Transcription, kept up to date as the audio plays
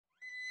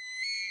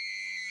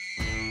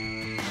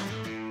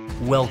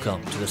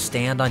Welcome to the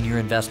Stand on Your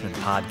Investment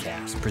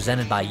podcast,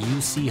 presented by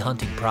UC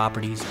Hunting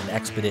Properties and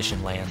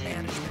Expedition Land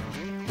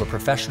Management, where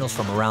professionals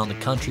from around the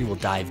country will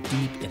dive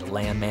deep into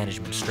land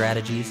management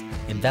strategies,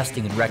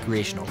 investing in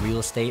recreational real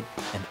estate,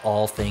 and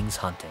all things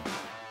hunting.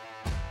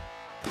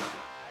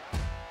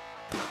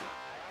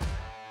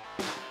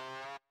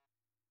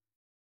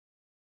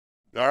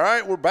 All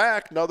right, we're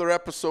back. Another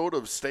episode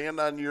of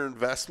Stand on Your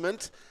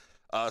Investment.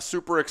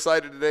 Super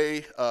excited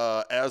today.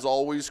 As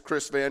always,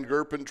 Chris Van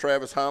Gerpen,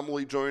 Travis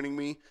Homily joining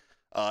me.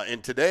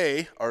 And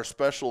today, our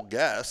special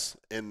guest,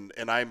 and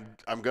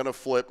I'm going to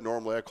flip.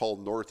 Normally, I call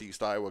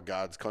Northeast Iowa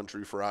God's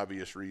country for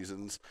obvious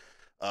reasons,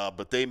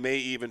 but they may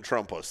even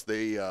trump us.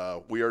 We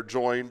are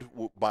joined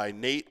by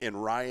Nate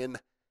and Ryan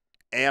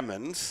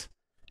Ammons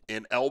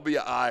in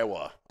Albia,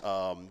 Iowa.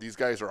 These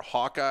guys are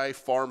Hawkeye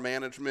Farm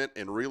Management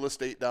and Real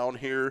Estate down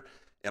here.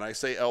 And I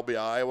say Albia,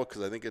 Iowa,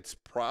 because I think it's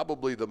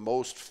probably the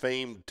most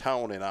famed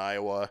town in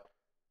Iowa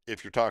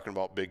if you're talking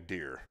about big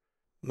deer.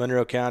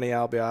 Monroe County,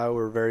 Albia, Iowa,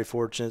 we're very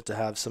fortunate to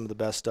have some of the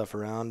best stuff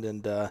around.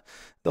 And the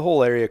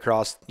whole area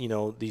across,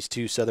 these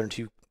two southern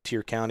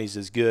two-tier counties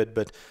is good.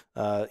 But,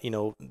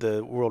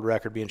 the world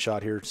record being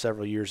shot here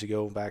several years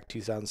ago, back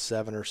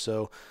 2007 or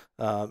so,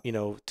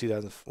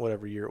 2000,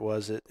 whatever year it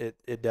was,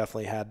 it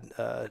definitely had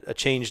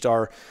changed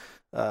our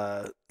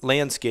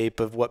landscape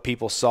of what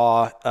people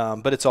saw,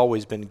 but it's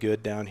always been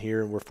good down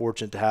here, and we're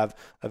fortunate to have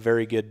a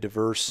very good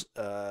diverse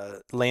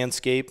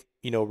landscape,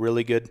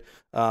 really good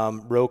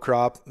row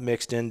crop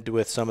mixed in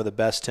with some of the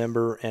best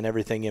timber and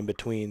everything in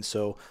between.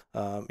 So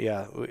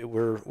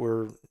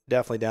we're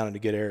definitely down in a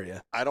good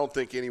area. I don't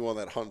think anyone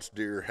that hunts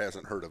deer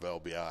hasn't heard of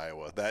Albia,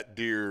 Iowa. That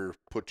deer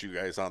put you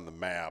guys on the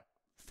map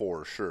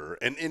for sure.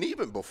 And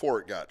even before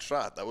it got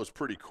shot, that was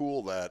pretty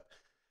cool. That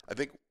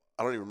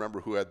I don't even remember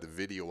who had the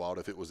video out,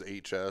 if it was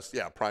HS.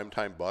 Yeah,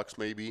 Primetime Bucks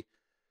maybe.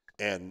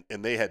 And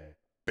they had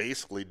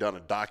basically done a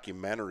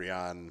documentary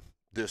on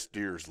this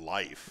deer's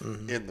life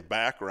in the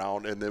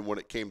background. And then when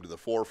it came to the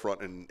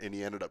forefront and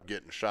he ended up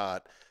getting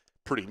shot,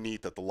 pretty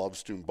neat that the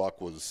Lovestone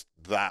buck was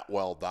that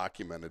well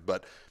documented.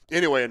 But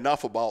anyway,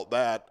 enough about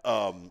that.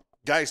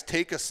 Guys,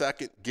 take a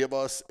second. Give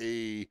us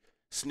a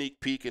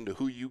sneak peek into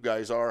who you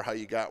guys are, how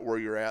you got where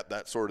you're at,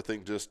 that sort of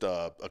thing. Just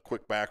a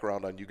quick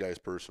background on you guys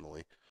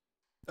personally.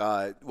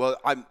 Well,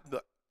 I'm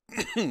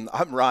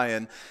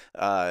Ryan.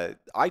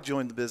 I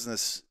joined the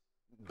business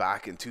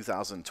back in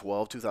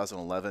 2012,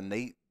 2011.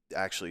 Nate,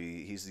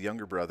 actually, he's the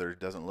younger brother.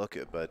 Doesn't look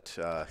it, but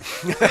the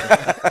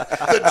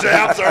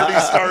jab's already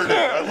started.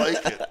 I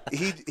like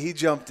it. He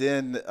jumped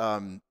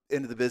into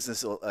the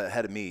business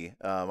ahead of me.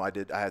 I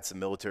had some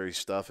military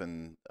stuff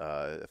and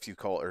a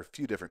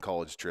few different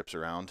college trips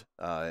around,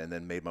 and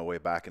then made my way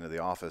back into the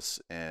office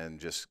and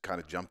just kind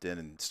of jumped in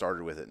and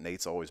started with it.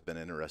 Nate's always been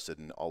interested,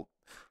 and I'll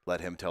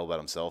let him tell about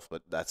himself,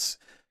 but that's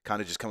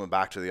kind of just coming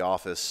back to the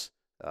office.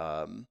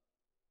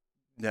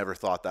 Never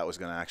thought that was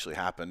going to actually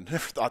happen. Never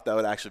thought that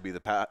would actually be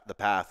the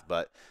path.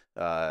 But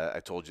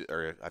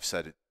I've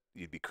said it,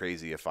 you'd be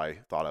crazy if I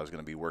thought I was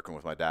going to be working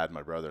with my dad and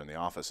my brother in the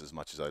office as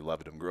much as I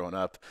loved them growing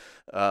up.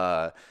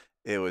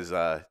 It was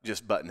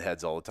just butting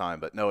heads all the time.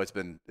 But no, it's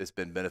been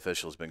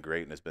beneficial. It's been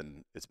great, and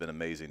it's been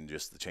amazing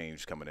just the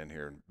change coming in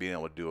here and being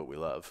able to do what we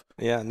love.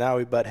 Yeah, now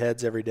we butt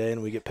heads every day,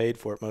 and we get paid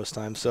for it most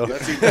times. So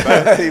that's even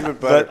better. Even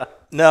better.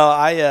 But no,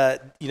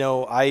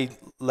 I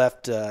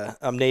left.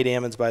 I'm Nate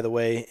Ammons, by the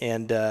way,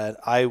 and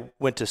I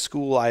went to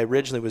school. I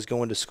originally was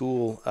going to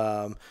school.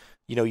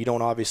 You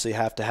don't obviously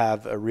have to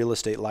have a real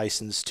estate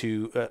license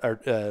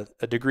or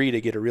a degree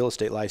to get a real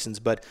estate license,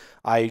 but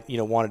I,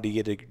 wanted to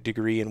get a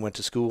degree and went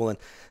to school, and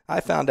I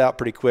found out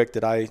pretty quick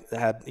that I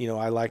had,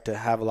 I like to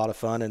have a lot of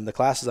fun, and the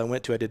classes I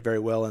went to, I did very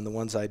well, and the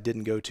ones I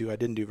didn't go to, I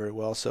didn't do very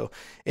well. So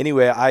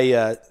anyway,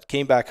 I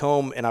came back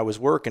home and I was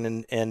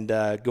working and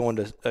going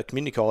to a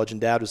community college, and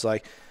Dad was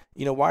like,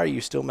 why are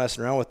you still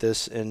messing around with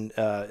this? And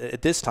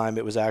at this time,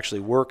 it was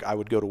actually work. I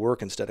would go to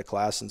work instead of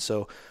class. And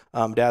so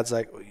Dad's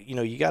like,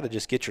 you got to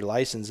just get your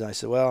license. And I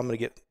said, well, I'm going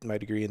to get my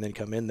degree and then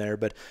come in there.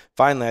 But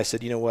finally, I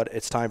said, you know what?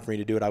 It's time for me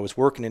to do it. I was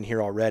working in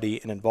here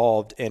already and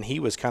involved, and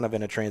he was kind of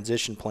in a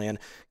transition plan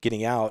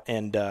getting out.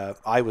 And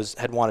I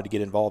had wanted to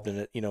get involved in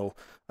it.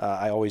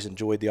 I always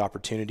enjoyed the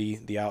opportunity,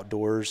 the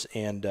outdoors,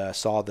 and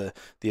saw the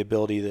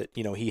ability that,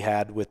 he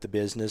had with the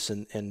business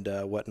and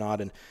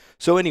whatnot. And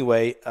so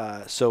anyway,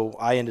 so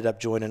I ended up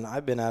joining.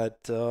 I've been at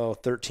it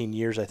 13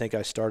 years. I think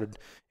I started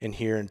in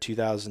here in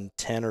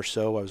 2010 or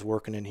so. I was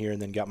working in here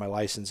and then got my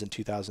license in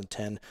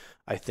 2010,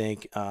 I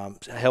think,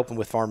 helping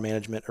with farm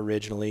management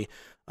originally.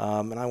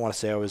 And I want to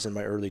say I was in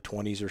my early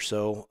 20s or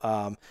so.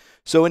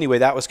 So anyway,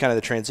 that was kind of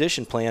the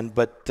transition plan.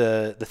 But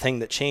the thing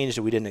that changed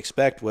that we didn't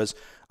expect was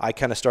I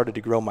kind of started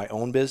to grow my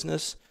own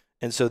business.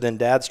 And so then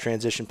Dad's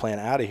transition plan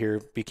out of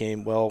here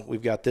became, well,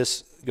 we've got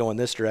this going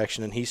this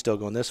direction and he's still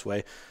going this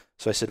way.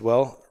 So I said,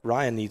 well,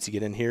 Ryan needs to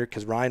get in here,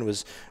 because Ryan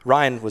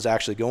was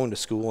actually going to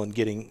school and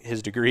getting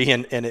his degree,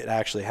 and it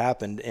actually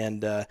happened.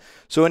 And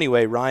so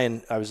anyway,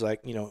 Ryan, I was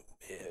like,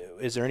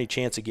 is there any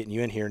chance of getting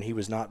you in here? And he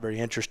was not very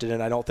interested.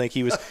 And I don't think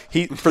he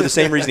for the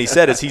same reason he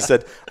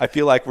said, I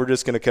feel like we're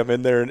just going to come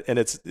in there and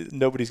it's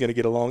nobody's going to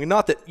get along. And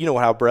not that,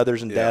 how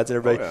brothers and dads and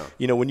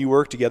everybody, when you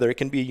work together, it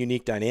can be a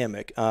unique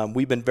dynamic.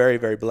 We've been very,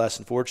 very blessed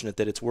and fortunate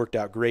that it's worked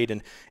out great.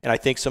 And I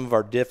think some of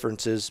our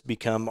differences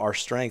become our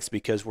strengths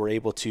because we're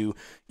able to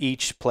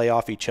each play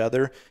off each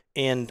other.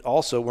 And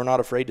also we're not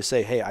afraid to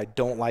say, hey, I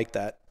don't like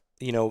that.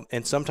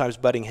 And sometimes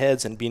butting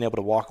heads and being able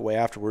to walk away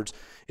afterwards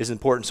is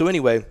important. So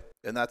anyway.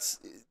 And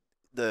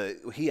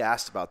he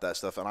asked about that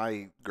stuff, and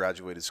I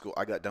graduated school.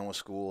 I got done with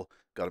school,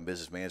 got a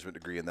business management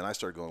degree, and then I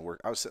started going to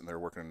work. I was sitting there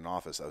working in an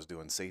office. I was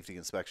doing safety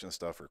inspection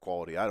stuff or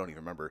quality. I don't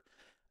even remember.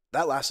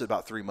 That lasted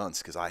about 3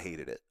 months because I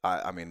hated it.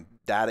 I mean,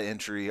 data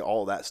entry,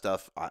 all that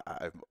stuff.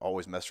 I've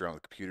always messed around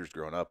with computers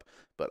growing up,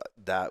 but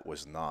that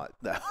was not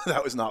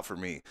that was not for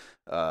me.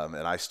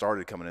 And I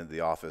started coming into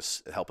the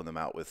office, helping them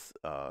out with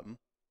some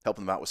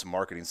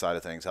marketing side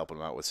of things, helping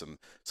them out with some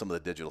of the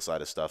digital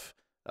side of stuff.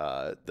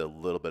 The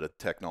little bit of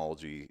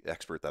technology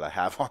expert that I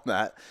have on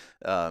that.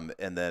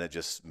 And then it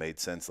just made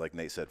sense, like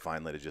Nate said,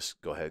 finally to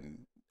just go ahead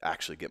and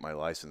actually get my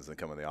license and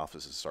come in the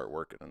office and start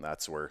working. And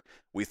that's where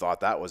we thought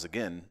that was,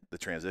 again, the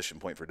transition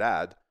point for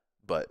Dad.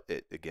 But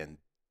it, again,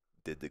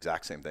 did the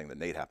exact same thing that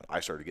Nate happened. I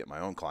started getting my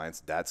own clients.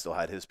 Dad still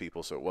had his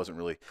people. So it wasn't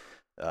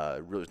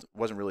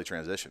really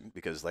transition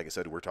because, like I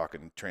said, we're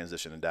talking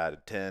transition and Dad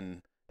at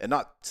 10. And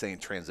not saying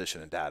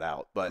transition and Dad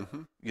out, but,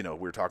 we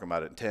were talking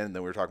about it in 10,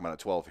 then we were talking about it at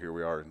 12. Here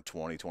we are in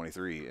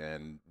 2023.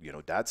 And,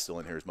 Dad's still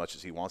in here as much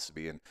as he wants to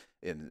be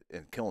and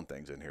killing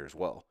things in here as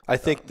well. I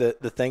think the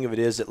thing of it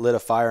is it lit a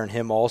fire in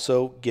him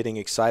also getting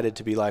excited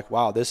to be like,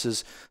 wow, this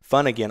is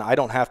fun again. I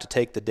don't have to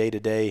take the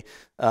day-to-day,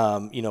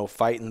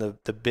 fighting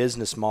the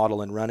business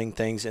model and running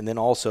things. And then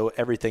also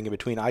everything in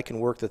between. I can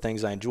work the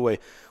things I enjoy,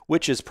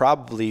 which is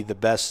probably the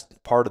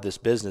best part of this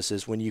business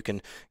is when you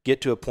can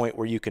get to a point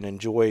where you can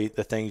enjoy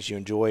the things you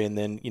enjoy and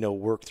then,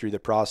 work through the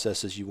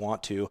processes you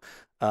want to.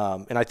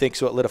 And I think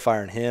so it lit a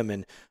fire in him.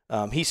 And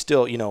he's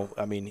still,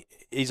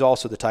 he's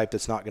also the type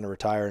that's not going to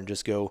retire and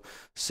just go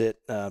sit,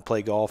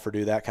 play golf or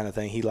do that kind of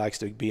thing. He likes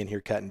to be in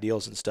here cutting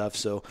deals and stuff.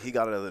 So he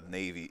got out of the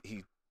Navy.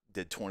 He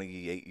did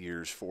 28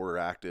 years, 4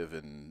 active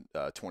and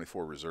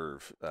 24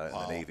 reserve in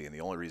the Navy. And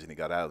the only reason he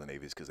got out of the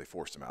Navy is because they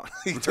forced him out.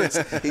 he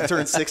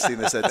turned 60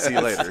 and they said, see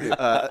you later.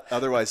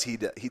 Otherwise,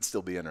 he'd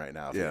still be in right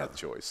now if he had the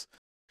choice.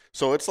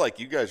 So it's like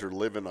you guys are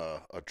living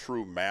a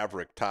true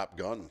Maverick Top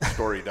Gun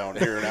story down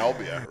here in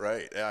Albia,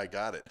 right? Yeah, I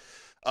got it.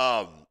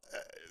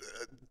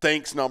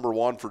 Thanks, number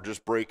one, for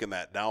just breaking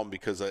that down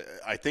because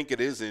I think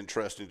it is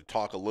interesting to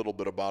talk a little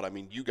bit about. I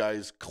mean, you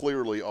guys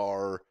clearly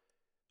are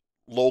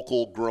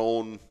local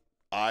grown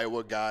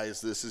Iowa guys.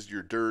 This is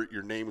your dirt.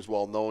 Your name is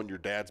well known. Your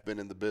dad's been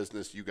in the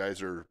business. You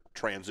guys are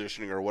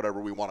transitioning or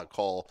whatever we want to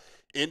call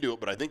into it.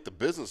 But I think the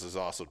business has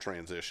also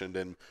transitioned.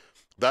 And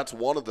that's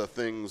one of the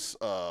things.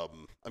 I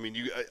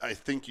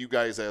think you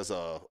guys as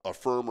a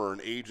firm or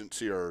an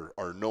agency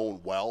are known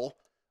well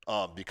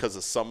because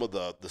of some of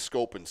the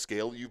scope and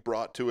scale you've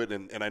brought to it.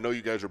 And I know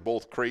you guys are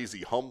both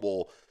crazy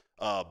humble,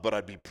 but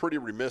I'd be pretty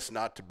remiss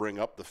not to bring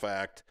up the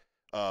fact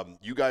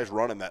you guys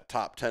running that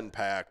top 10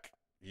 pack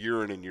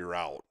year in and year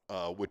out,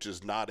 which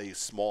is not a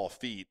small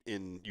feat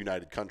in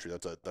United Country.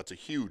 That's a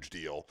huge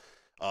deal.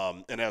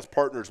 And as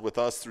partners with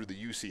us through the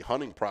UC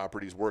Hunting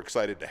Properties, we're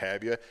excited to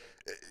have you.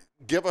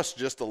 Give us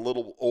just a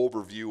little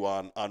overview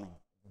on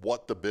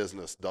what the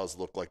business does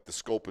look like, the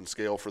scope and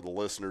scale for the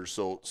listeners,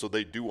 so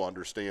they do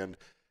understand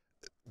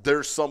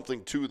there's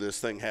something to this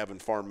thing having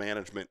farm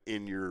management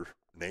in your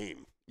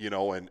name,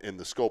 and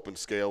the scope and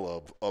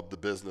scale of the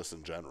business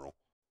in general.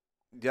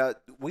 Yeah,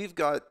 we've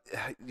got,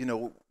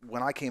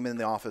 when I came in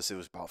the office, it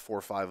was about 4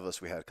 or 5 of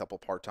us. We had a couple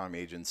part-time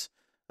agents.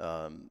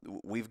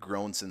 We've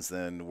grown since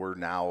then. We're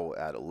now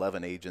at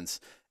 11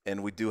 agents,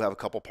 and we do have a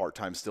couple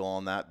part-time still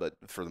on that, but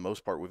for the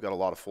most part, we've got a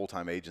lot of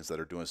full-time agents that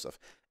are doing stuff.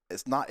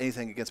 It's not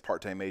anything against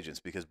part-time agents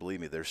because, believe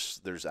me,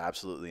 there's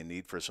absolutely a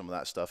need for some of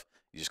that stuff.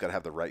 You just got to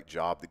have the right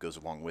job that goes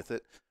along with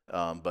it.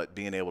 But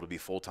being able to be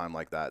full-time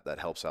like that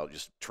helps out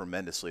just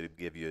tremendously to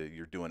give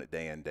you're doing it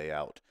day in, day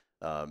out.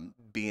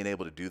 Being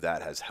able to do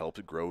that has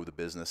helped grow the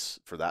business.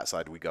 For that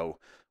side, we go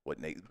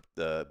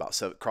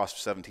across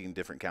 17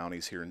 different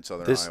counties here in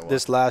southern Iowa.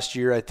 This last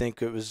year, I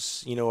think it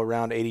was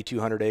around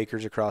 8,200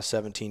 acres across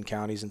 17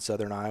 counties in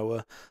southern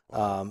Iowa.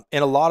 And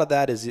a lot of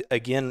that is,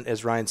 again,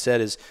 as Ryan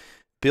said, is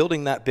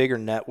building that bigger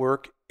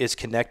network, is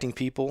connecting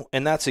people.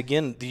 And that's,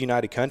 again, the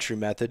United Country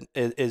method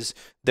is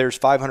there's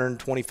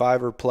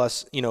 525 or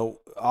plus,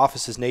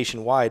 offices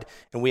nationwide,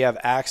 and we have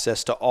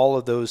access to all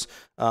of those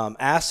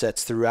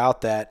assets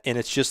throughout that. And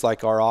it's just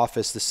like our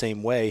office the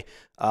same way.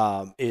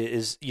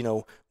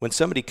 When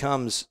somebody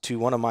comes to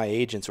one of my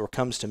agents or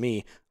comes to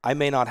me, I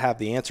may not have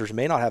the answers,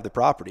 may not have the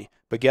property,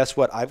 but guess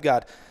what? I've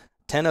got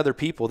 10 other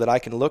people that I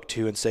can look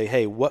to and say,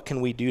 hey, what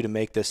can we do to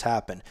make this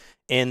happen?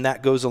 And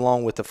that goes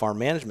along with the farm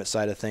management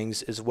side of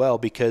things as well,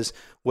 because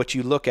what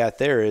you look at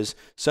there is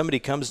somebody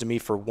comes to me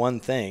for one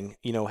thing,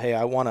 hey,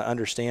 I want to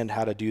understand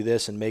how to do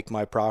this and make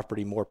my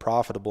property more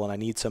profitable, and I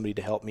need somebody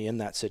to help me in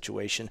that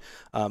situation.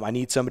 I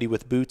need somebody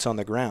with boots on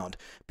the ground,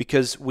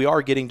 because we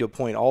are getting to a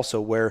point also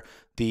where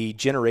the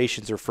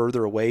generations are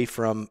further away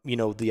from,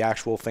 the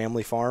actual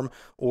family farm,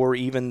 or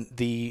even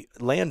the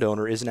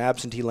landowner is an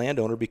absentee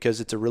landowner because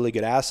it's a really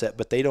good asset,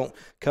 but they don't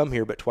come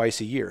here but twice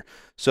a year.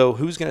 So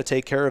who's going to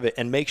take care of it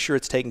and make sure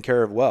it's taken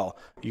care of well?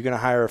 You're going to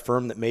hire a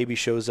firm that maybe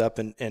shows up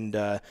and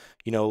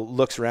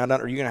looks around on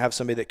it, or you're going to have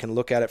somebody that can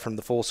look at it from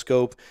the full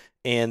scope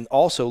and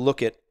also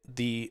look at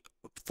the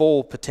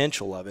full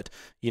potential of it,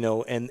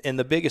 and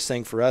the biggest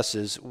thing for us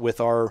is with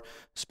our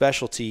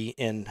specialty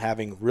in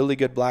having really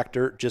good black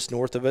dirt just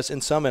north of us,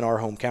 and some in our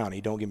home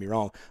county, don't get me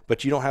wrong,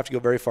 but you don't have to go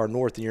very far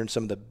north and you're in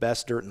some of the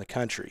best dirt in the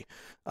country.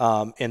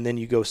 And then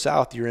you go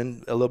south, you're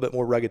in a little bit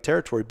more rugged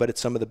territory, but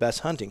it's some of the best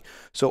hunting.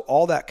 So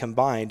all that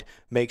combined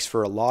makes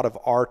for a lot of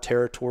our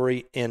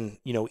territory in,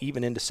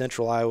 even into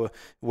central Iowa,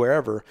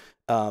 wherever,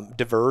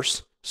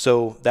 diverse.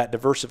 So that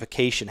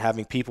diversification,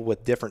 having people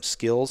with different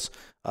skills,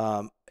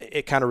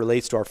 it kind of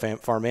relates to our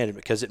farm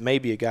management, because it may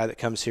be a guy that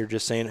comes here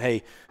just saying,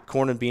 hey,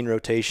 corn and bean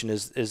rotation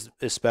is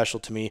special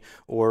to me,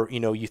 or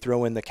you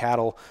throw in the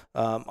cattle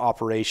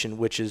operation,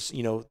 which is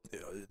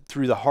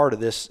through the heart of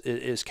this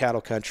is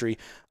cattle country,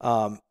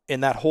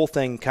 and that whole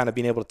thing kind of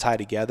being able to tie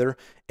together.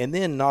 And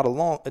then not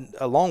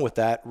along with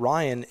that,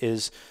 Ryan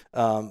is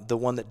the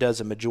one that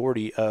does a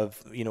majority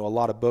of a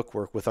lot of book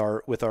work with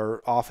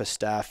our office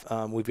staff.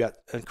 We've got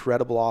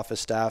incredible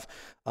office staff,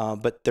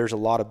 but there's a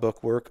lot of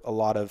book work, a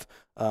lot of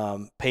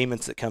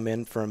payments that come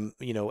in from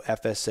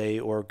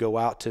FSA or go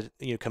out to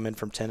come in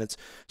from tenants.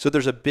 So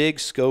there's a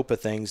big scope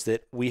of things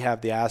that we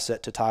have the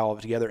asset to tie all of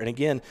it together. And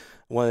again,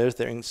 one of the other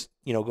things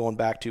going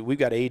back to, we've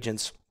got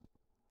agents.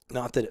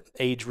 Not that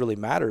age really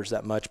matters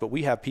that much, but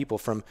we have people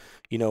from,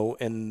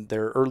 in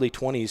their early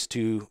 20s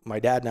to my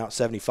dad now at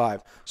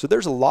 75. So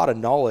there's a lot of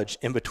knowledge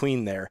in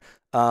between there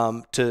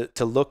to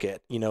look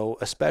at,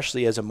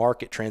 especially as a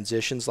market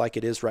transitions like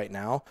it is right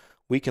now.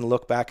 We can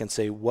look back and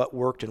say what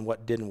worked and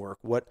what didn't work,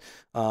 what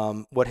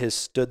has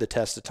stood the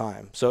test of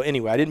time. So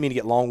anyway, I didn't mean to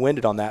get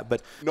long-winded on that,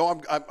 but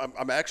no,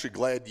 I'm actually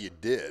glad you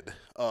did.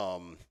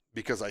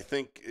 Because I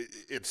think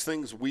it's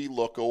things we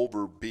look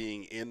over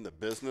being in the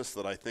business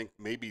that I think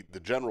maybe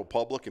the general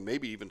public and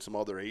maybe even some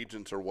other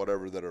agents or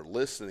whatever that are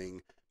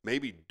listening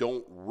maybe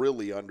don't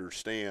really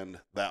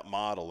understand that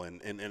model.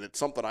 And it's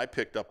something I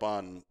picked up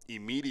on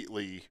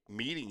immediately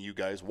meeting you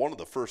guys. One of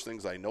the first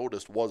things I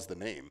noticed was the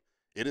name.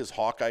 It is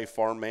Hawkeye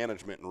Farm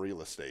Management and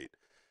Real Estate.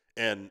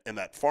 And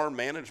that farm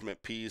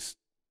management piece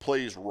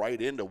plays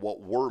right into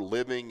what we're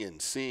living and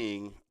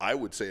seeing, I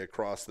would say,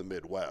 across the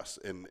Midwest.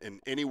 And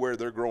anywhere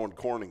they're growing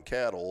corn and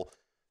cattle,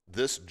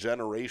 this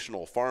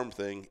generational farm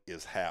thing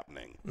is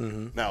happening.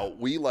 Mm-hmm. Now,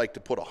 we like to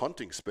put a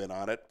hunting spin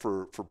on it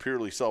for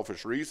purely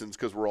selfish reasons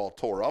because we're all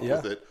tore up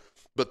with it.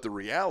 But the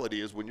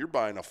reality is when you're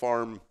buying a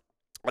farm,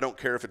 I don't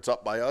care if it's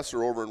up by us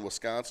or over in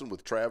Wisconsin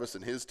with Travis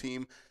and his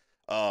team,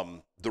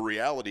 the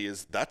reality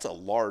is that's a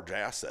large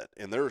asset,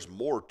 and there's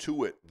more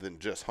to it than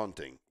just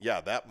hunting.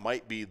 Yeah, that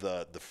might be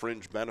the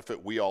fringe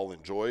benefit we all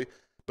enjoy,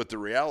 but the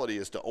reality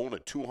is to own a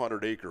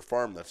 200-acre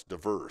farm that's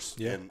diverse.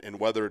 Yeah. And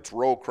whether it's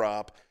row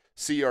crop,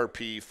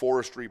 CRP,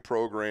 forestry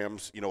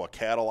programs, a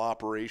cattle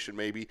operation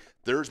maybe,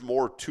 there's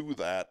more to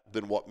that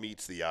than what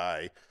meets the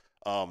eye.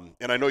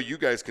 And I know you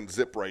guys can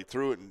zip right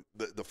through it, and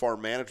the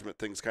farm management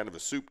thing's kind of a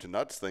soup to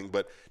nuts thing,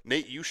 but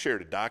Nate, you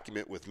shared a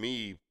document with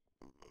me,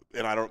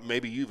 and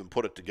maybe you even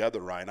put it together,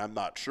 Ryan, I'm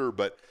not sure,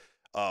 but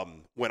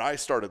when I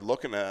started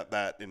looking at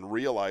that and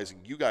realizing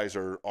you guys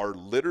are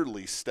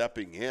literally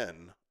stepping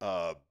in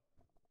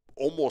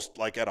almost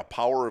like at a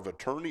power of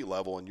attorney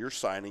level, and you're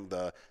signing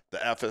the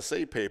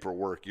FSA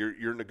paperwork,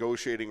 you're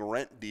negotiating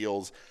rent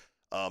deals.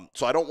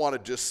 So I don't want to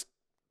just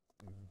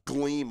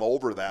gleam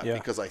over that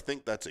because I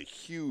think that's a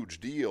huge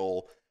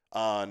deal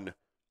on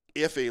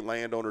if a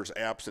landowner's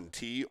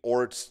absentee,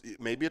 or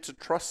maybe it's a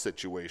trust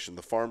situation.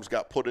 The farm's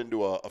got put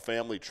into a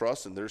family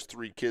trust and there's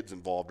 3 kids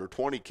involved or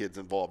 20 kids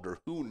involved or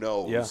who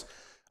knows.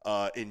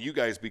 Yeah. And you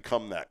guys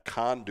become that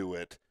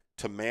conduit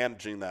to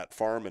managing that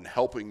farm and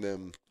helping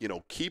them,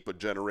 keep a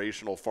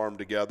generational farm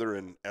together,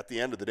 and at the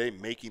end of the day,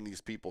 making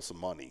these people some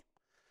money.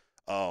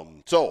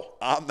 So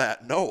on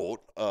that note,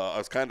 I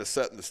was kind of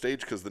setting the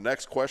stage because the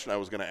next question I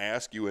was going to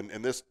ask you,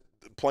 and this,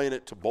 playing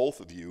it to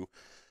both of you,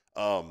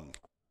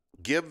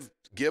 give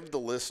the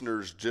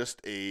listeners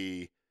just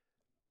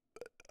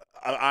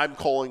I'm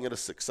calling it a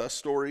success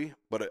story,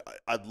 but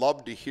I'd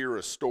love to hear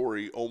a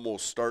story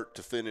almost start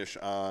to finish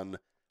on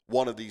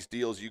one of these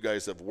deals you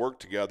guys have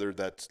worked together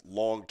that's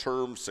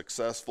long-term,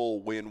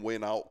 successful,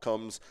 win-win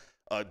outcomes,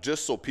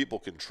 just so people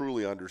can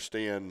truly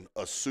understand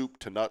a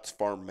soup-to-nuts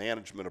farm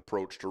management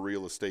approach to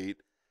real estate.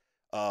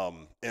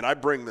 And I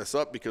bring this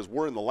up because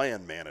we're in the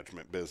land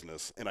management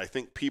business, and I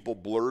think people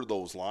blur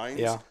those lines.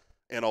 Yeah.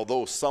 And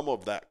although some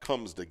of that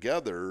comes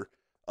together,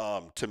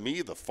 To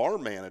me, the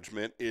farm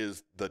management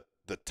is the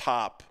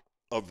top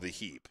of the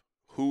heap.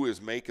 Who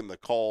is making the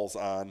calls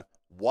on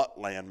what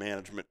land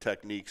management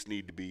techniques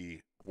need to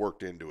be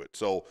worked into it?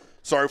 So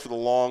sorry for the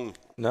long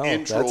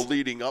intro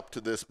leading up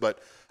to this, but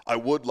I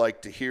would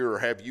like to hear or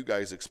have you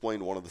guys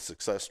explain one of the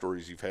success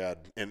stories you've had.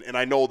 And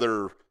I know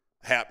they're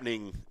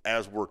happening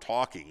as we're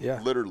talking,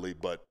 literally,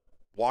 but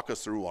walk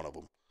us through one of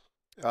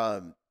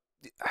them.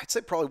 I'd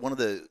say probably one of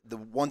the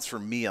ones for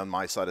me on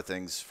my side of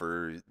things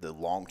for the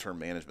long-term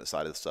management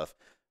side of the stuff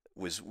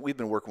was we've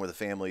been working with a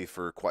family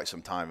for quite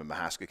some time in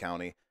Mahaska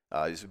County.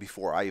 This was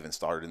before I even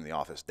started in the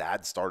office.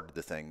 Dad started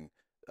the thing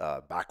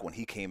back when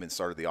he came and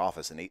started the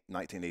office in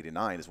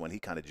 1989 is when he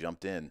kind of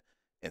jumped in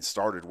and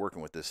started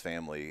working with this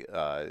family.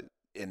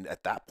 And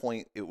at that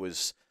point, it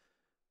was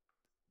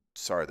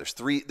there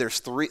used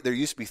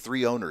to be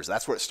 3 owners.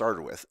 That's what it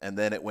started with. And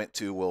then it went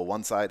to,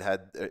 one side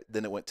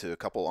then it went to a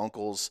couple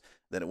uncles.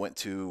 Then it went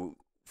to,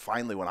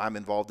 finally, when I'm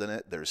involved in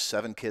it, there's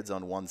 7 kids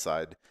on one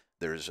side.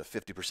 There's a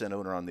 50%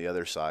 owner on the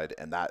other side.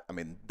 And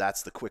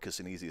that's the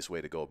quickest and easiest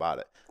way to go about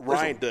it.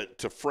 Ryan,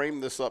 to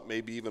frame this up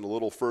maybe even a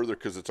little further,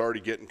 because it's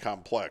already getting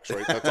complex,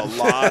 right? That's a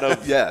lot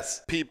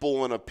of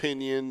people and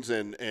opinions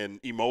and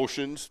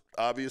emotions,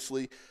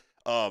 obviously.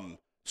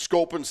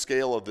 Scope and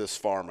scale of this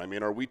farm. I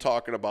mean, are we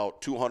talking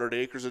about 200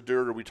 acres of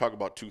dirt, or are we talking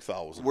about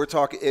 2,000? We're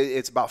talking.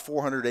 It's about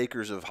 400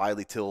 acres of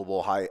highly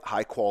tillable,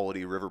 high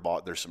quality river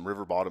bottom. There's some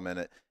river bottom in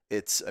it.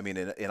 It's. I mean,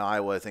 in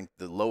Iowa, I think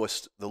the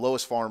lowest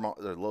farm,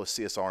 the lowest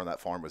CSR on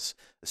that farm was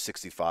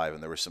 65,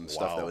 and there was some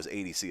stuff that was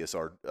 80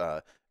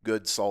 CSR,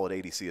 good solid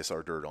 80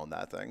 CSR dirt on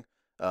that thing.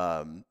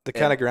 The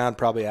kind of ground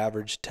probably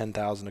averaged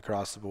 10,000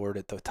 across the board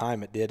at the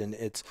time it did. And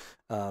it's,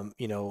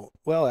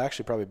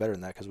 actually probably better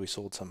than that because we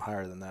sold some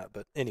higher than that.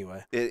 But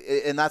anyway.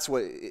 And that's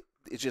what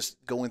it's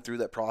just going through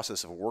that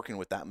process of working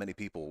with that many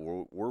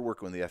people. We're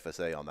working with the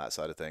FSA on that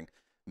side of thing,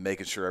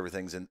 making sure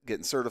everything's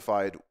getting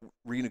certified,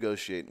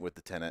 renegotiating with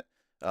the tenant.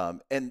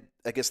 And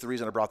I guess the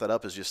reason I brought that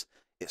up is just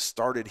it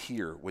started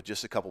here with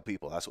just a couple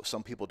people. That's what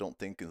some people don't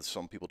think and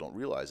some people don't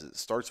realize. It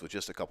starts with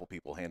just a couple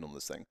people handling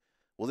this thing.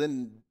 Well,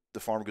 then the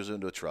farm goes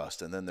into a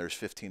trust, and then there's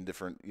 15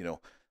 different,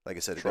 like I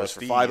said, it goes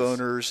for 5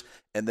 owners,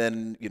 and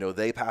then,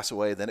 they pass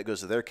away, then it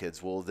goes to their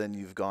kids. Well, then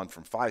you've gone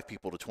from 5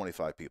 people to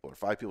 25 people, or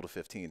 5 people to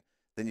 15.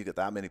 Then you get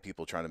that many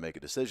people trying to make a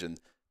decision.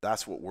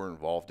 That's what we're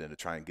involved in, to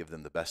try and give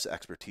them the best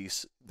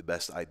expertise, the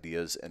best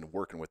ideas, and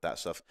working with that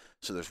stuff.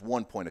 So there's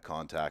one point of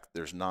contact.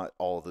 There's not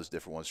all of those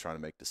different ones trying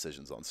to make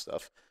decisions on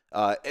stuff.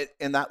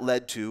 And that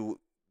led to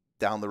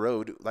down the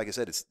road, like I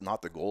said, it's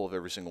not the goal of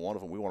every single one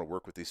of them. We want to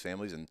work with these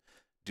families and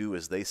do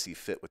as they see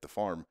fit with the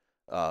farm.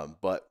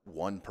 But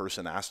one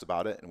person asked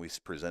about it, and we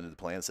presented the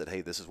plan and said,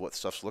 hey, this is what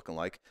stuff's looking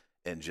like.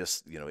 And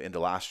just, into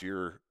last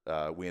year,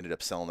 we ended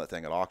up selling that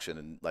thing at auction.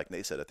 And like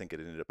Nate said, I think it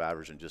ended up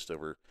averaging just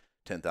over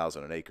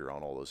 10,000 an acre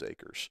on all those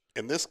acres.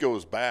 And this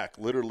goes back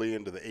literally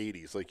into the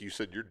 80s. Like you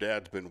said, your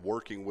dad's been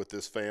working with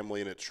this family,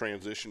 and it's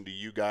transitioned to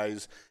you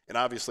guys. And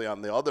obviously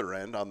on the other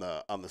end, on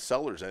the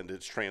seller's end,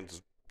 it's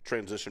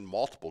transitioned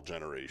multiple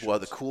generations. Well,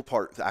 the cool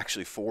part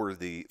actually for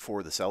the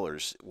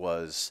sellers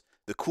was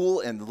the cool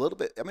and a little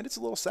bit, it's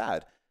a little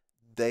sad.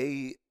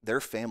 Their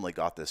family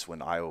got this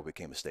when Iowa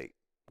became a state.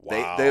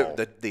 Wow.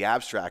 The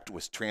abstract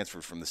was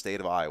transferred from the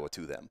state of Iowa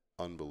to them.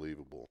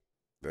 Unbelievable.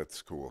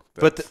 That's cool.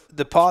 But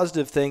the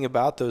positive thing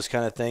about those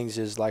kind of things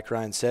is, like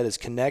Ryan said, is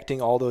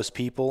connecting all those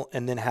people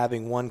and then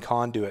having one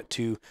conduit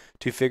to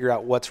figure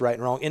out what's right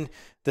and wrong. And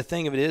the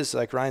thing of it is,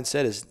 like Ryan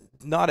said, is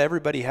not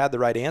everybody had the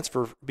right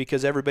answer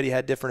because everybody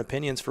had different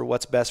opinions for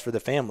what's best for the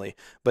family.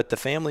 But the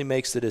family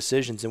makes the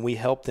decisions, and we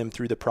help them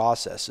through the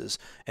processes.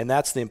 And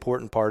that's the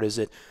important part, is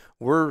that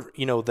we're,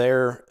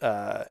 there.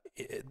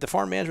 The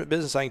farm management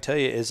business, I can tell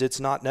you, is it's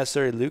not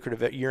necessarily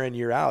lucrative year in,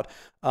 year out.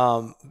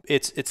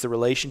 It's the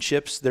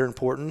relationships that are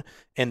important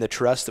and the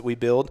trust that we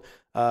build,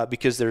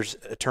 because there's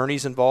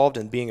attorneys involved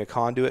and being a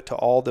conduit to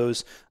all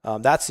those.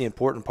 That's the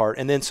important part.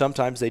 And then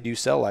sometimes they do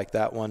sell, like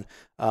that one.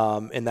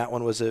 And that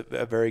one was a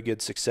very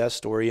good success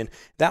story. And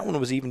that one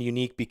was even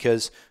unique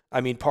because,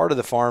 part of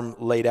the farm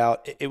laid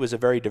out, it was a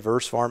very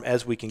diverse farm,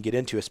 as we can get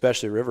into,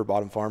 especially a river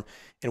bottom farm.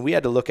 And we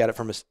had to look at it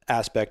from an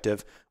aspect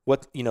of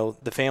what,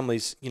 the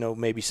families,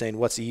 maybe saying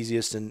what's the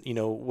easiest and,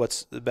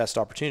 what's the best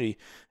opportunity.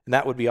 And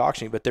that would be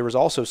auctioning. But there was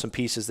also some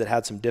pieces that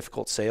had some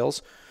difficult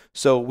sales.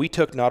 So we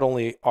took not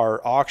only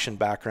our auction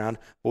background,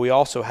 but we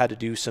also had to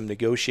do some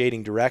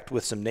negotiating direct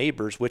with some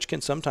neighbors, which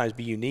can sometimes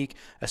be unique,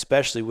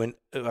 especially when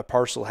a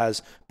parcel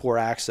has poor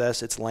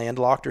access, it's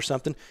landlocked or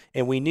something.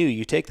 And we knew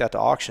you take that to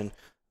auction,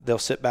 they'll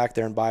sit back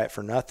there and buy it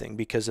for nothing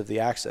because of the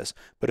access.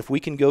 But if we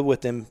can go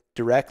with them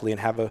directly and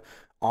have a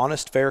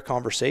honest, fair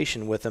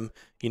conversation with them,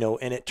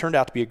 and it turned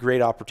out to be a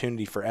great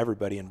opportunity for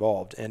everybody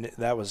involved. And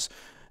that was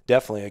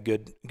definitely a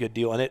good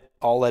deal. And it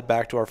all led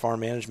back to our farm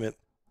management.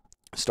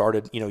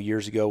 Started,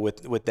 years ago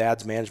with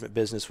Dad's management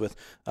business with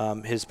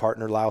his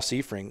partner Lyle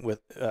Seifring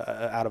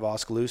out of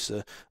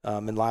Oskaloosa,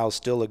 and Lyle's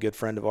still a good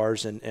friend of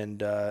ours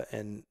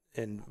and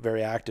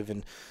very active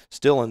and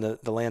still in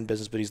the land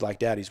business. But he's like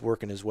Dad; he's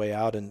working his way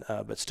out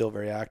but still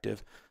very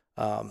active.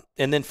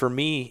 And then for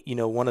me,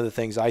 one of the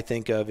things I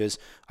think of is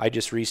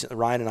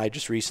Ryan and I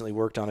just recently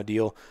worked on a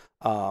deal.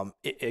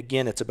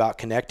 Again, it's about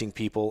connecting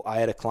people. I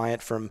had a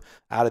client from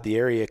out of the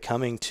area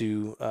coming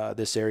to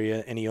this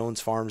area, and he owns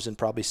farms in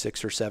probably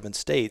 6 or 7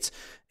 states,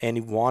 and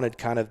he wanted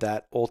kind of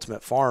that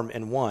ultimate farm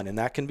and won, and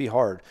that can be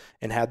hard,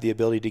 and had the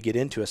ability to get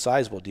into a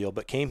sizable deal,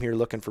 but came here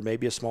looking for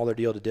maybe a smaller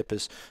deal to dip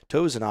his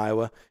toes in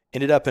Iowa,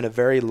 ended up in a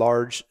very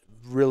large,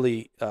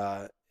 really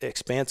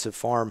expansive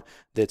farm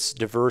that's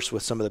diverse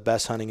with some of the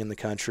best hunting in the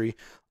country.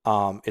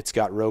 It's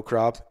got row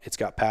crop, it's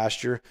got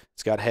pasture,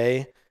 it's got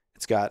hay,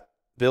 it's got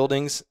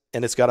buildings,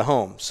 and it's got a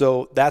home.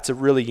 So that's a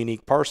really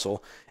unique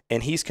parcel.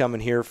 And he's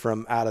coming here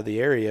from out of the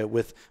area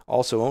with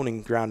also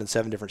owning ground in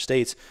 7 different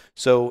states.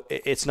 So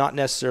it's not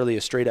necessarily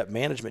a straight up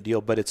management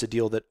deal, but it's a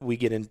deal that we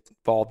get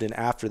involved in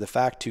after the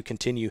fact to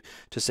continue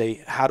to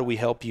say, how do we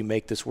help you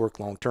make this work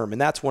long term?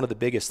 And that's one of the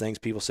biggest things.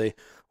 People say,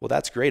 well,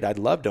 that's great, I'd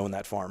love to own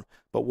that farm,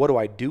 but what do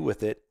I do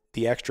with it?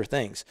 The extra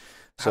things.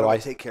 How do I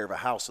take care of a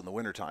house in the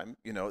wintertime?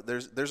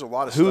 There's a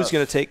lot of who's stuff.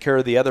 going to take care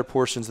of the other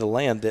portions of the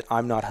land that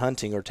I'm not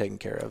hunting or taking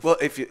care of? Well,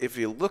 if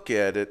you look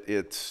at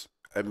it,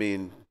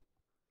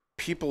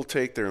 people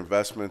take their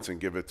investments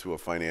and give it to a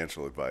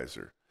financial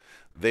advisor.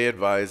 They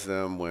advise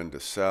them when to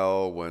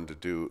sell, when to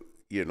do,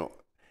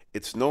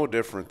 it's no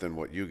different than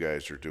what you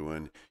guys are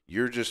doing.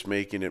 You're just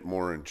making it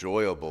more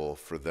enjoyable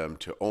for them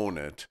to own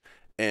it.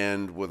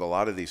 And with a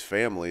lot of these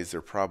families,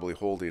 they're probably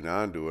holding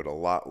on to it a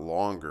lot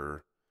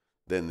longer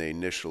than they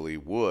initially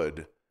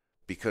would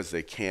because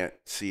they can't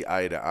see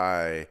eye to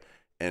eye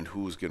and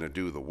who's going to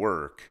do the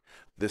work.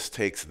 This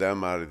takes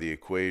them out of the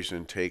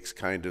equation, takes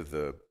kind of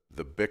the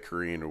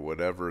bickering or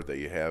whatever that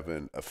you have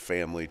in a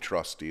family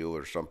trust deal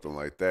or something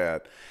like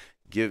that.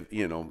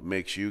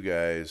 Makes you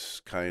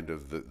guys kind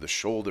of the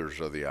shoulders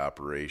of the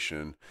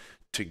operation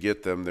to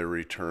get them their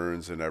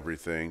returns and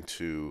everything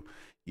to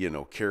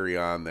carry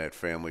on that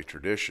family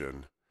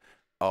tradition.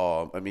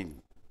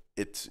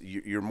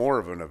 You're more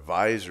of an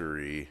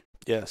advisory.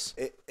 Yes.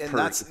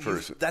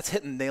 That's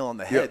hitting the nail on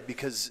the head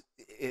because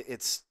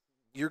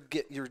you're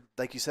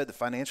like you said, the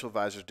financial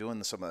advisor's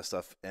doing some of that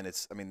stuff. And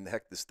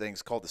this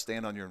thing's called the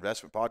Stand on Your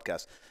Investment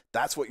podcast.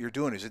 That's what you're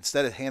doing is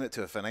instead of hand it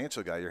to a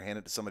financial guy, you're handing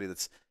it to somebody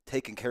that's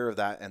taking care of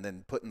that and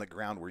then putting the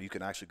ground where you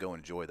can actually go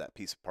enjoy that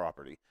piece of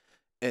property.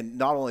 And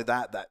not only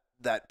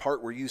that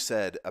part where you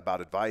said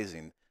about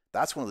advising,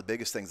 that's one of the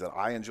biggest things that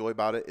I enjoy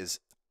about it is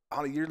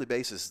on a yearly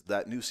basis,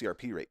 that new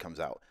CRP rate comes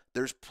out.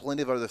 There's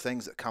plenty of other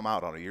things that come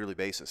out on a yearly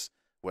basis,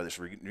 whether it's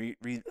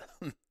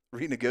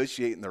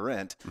renegotiating the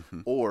rent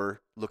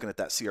or looking at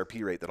that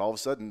CRP rate that all of a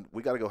sudden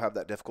we got to go have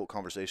that difficult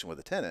conversation with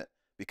a tenant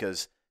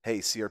because, hey,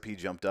 CRP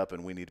jumped up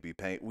and we need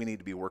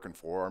to be working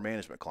for our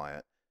management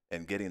client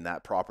and getting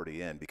that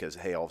property in because,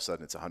 hey, all of a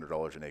sudden it's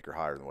 $100 an acre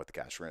higher than what the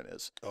cash rent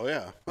is. Oh,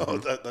 yeah. Oh,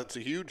 that's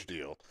a huge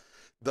deal.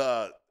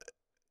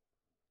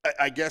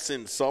 I guess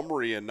in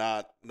summary and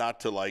not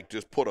to like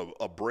just put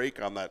a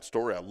break on that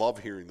story, I love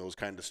hearing those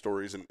kind of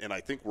stories, and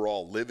I think we're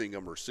all living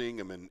them or seeing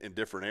them in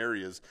different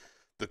areas.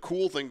 The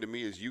cool thing to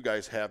me is you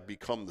guys have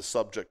become the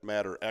subject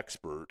matter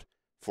expert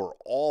for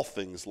all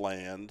things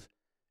land.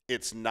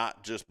 It's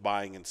not just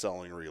buying and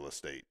selling real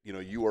estate.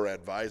 You are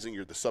advising,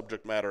 you're the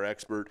subject matter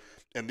expert,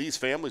 and these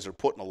families are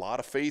putting a lot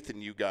of faith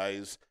in you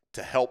guys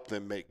to help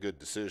them make good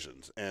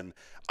decisions. And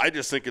I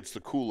just think it's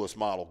the coolest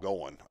model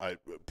going,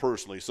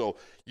 personally. So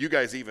you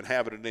guys even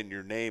have it in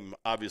your name.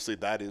 Obviously,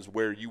 that is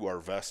where you are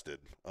vested.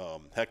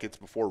 Heck, it's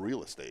before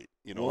real estate,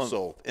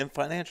 And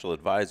financial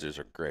advisors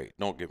are great.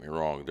 Don't get me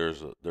wrong.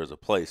 There's a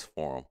place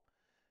for them.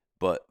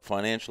 But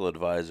financial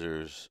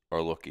advisors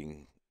are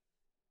looking,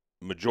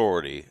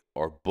 majority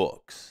are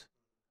books.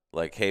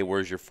 Like, hey,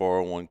 where's your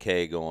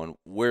 401k going?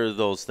 Where are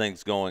those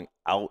things going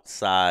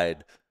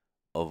outside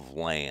of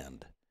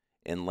land?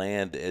 And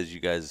land, as you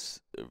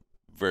guys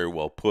very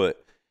well put,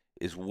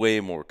 is way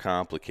more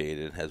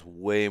complicated, has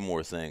way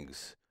more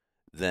things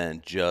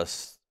than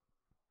just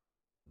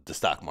the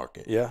stock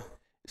market. Yeah.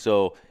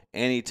 So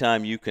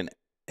anytime you can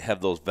have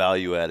those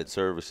value-added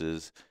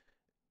services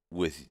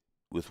with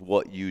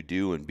what you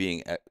do and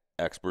being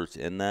experts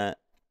in that,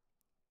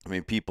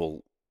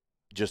 people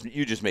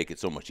you just make it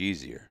so much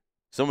easier.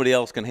 Somebody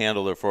else can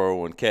handle their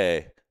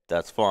 401k,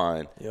 that's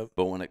fine. Yep.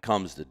 But when it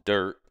comes to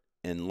dirt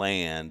and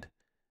land,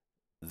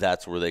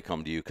 that's where they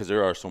come to you because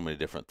there are so many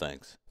different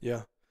things.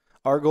 Yeah.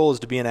 Our goal is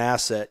to be an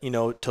asset,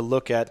 to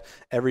look at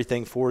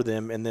everything for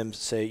them and then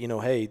say,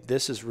 hey,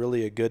 this is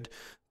really a good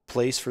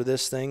place for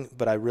this thing,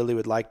 but I really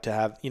would like to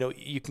have,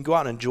 you can go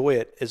out and enjoy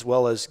it as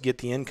well as get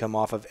the income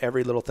off of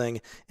every little thing.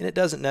 And it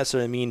doesn't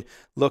necessarily mean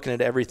looking at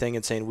everything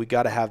and saying, we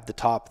got to have the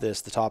top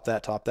this, the top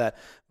that,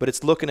 but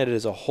it's looking at it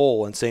as a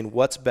whole and saying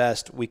what's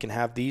best. We can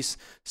have these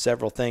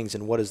several things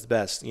and what is the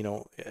best,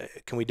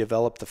 can we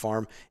develop the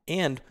farm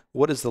and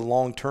what does the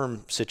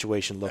long-term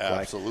situation look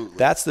like? Absolutely.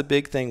 That's the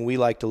big thing we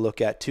like to look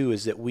at too,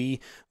 is that we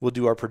will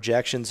do our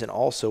projections, and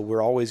also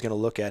we're always going to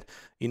look at,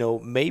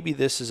 maybe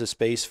this is a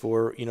space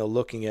for,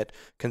 looking at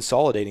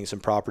consolidating some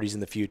properties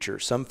in the future.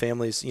 Some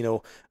families,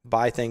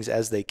 buy things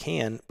as they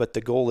can, but the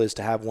goal is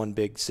to have one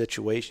big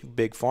situation,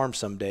 big farm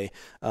someday.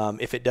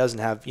 If it doesn't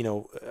have,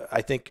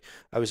 I think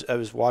I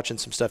was watching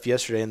some stuff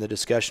yesterday, and the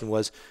discussion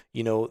was,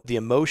 the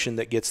emotion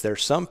that gets there.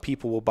 Some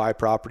people will buy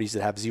properties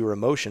that have zero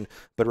emotion,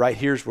 but right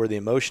here's where the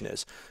emotion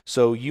is.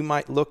 So you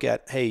might look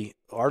at, hey,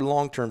 our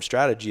long-term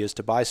strategy is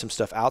to buy some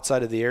stuff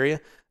outside of the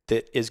area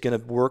that is going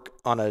to work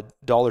on a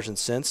dollars and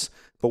cents,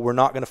 but we're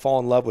not going to fall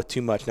in love with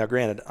too much. Now,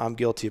 granted, I'm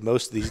guilty of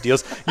most of these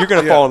deals. You're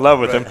going to fall in love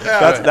with them.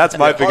 That's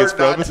my biggest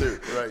problem.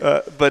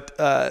 But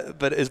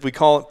as we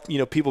call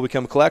it, people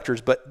become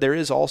collectors. But there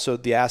is also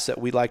the asset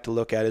we like to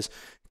look at is,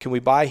 can we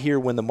buy here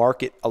when the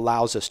market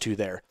allows us to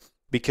there?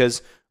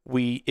 Because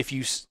if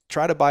you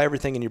try to buy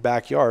everything in your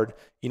backyard,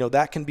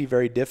 that can be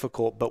very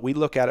difficult. But we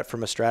look at it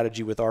from a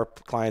strategy with our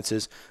clients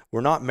is, we're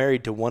not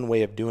married to one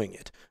way of doing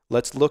it.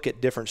 Let's look at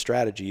different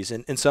strategies.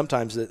 And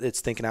sometimes it's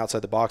thinking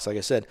outside the box. Like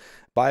I said,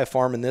 buy a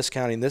farm in this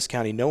county,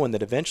 knowing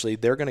that eventually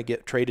they're going to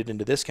get traded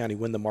into this county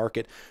when the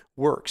market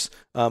works.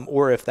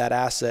 Or if that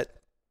asset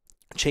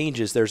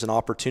changes, there's an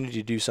opportunity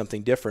to do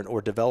something different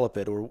or develop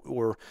it,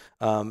 and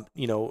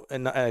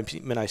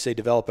when I say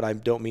develop it, I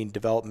don't mean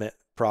development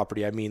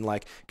property. I mean,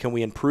 like, can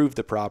we improve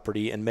the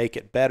property and make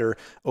it better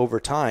over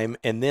time?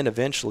 And then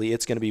eventually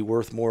it's going to be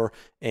worth more,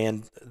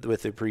 and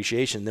with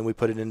appreciation, then we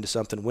put it into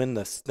something when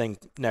the thing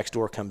next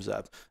door comes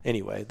up.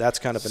 Anyway, that's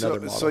kind of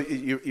another model. So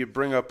you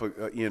bring up,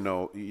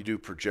 you do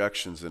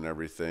projections and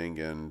everything,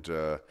 and,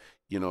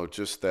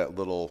 just that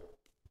little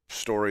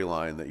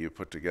storyline that you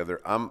put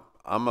together.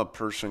 I'm a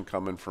person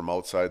coming from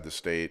outside the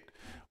state,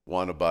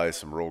 want to buy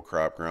some row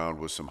crop ground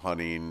with some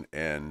hunting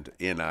and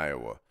in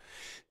Iowa.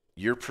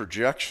 Your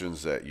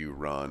projections that you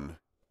run,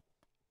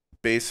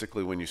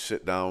 basically when you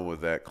sit down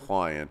with that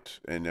client,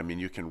 and I mean,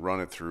 you can run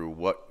it through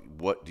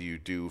what do you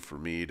do for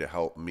me to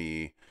help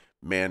me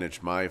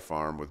manage my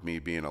farm with me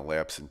being a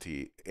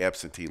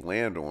absentee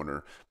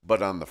landowner.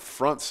 But on the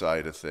front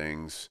side of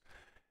things,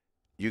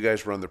 you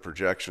guys run the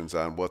projections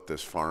on what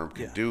this farm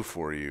can do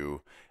for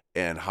you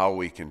and how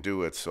we can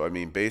do it. So, I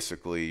mean,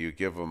 basically you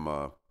give them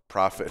a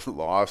profit and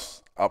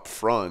loss up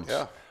front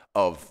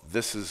of,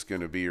 this is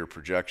going to be your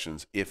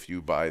projections if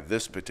you buy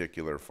this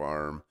particular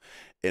farm.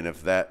 And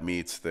if that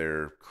meets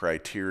their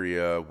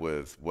criteria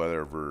with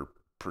whatever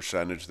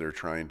percentage they're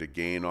trying to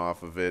gain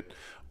off of it,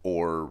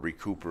 or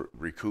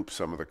recoup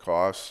some of the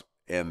costs,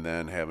 and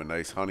then have a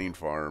nice hunting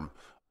farm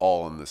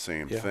all in the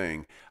same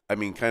thing. I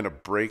mean, kind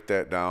of break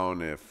that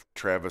down. If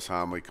Travis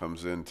Homley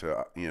comes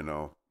into,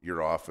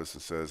 your office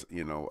and says,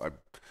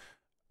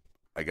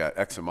 I got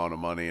X amount of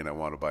money and I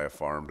want to buy a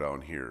farm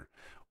down here.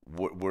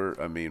 What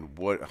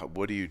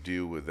do you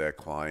do with that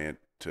client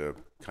to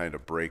kind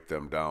of break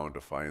them down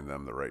to find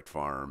them the right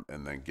farm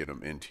and then get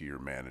them into your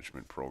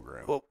management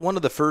program? Well, one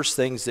of the first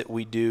things that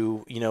we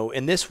do,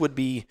 and this would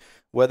be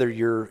whether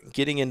you're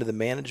getting into the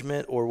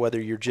management or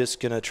whether you're just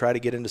going to try to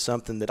get into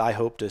something that I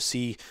hope to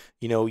see,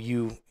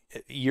 you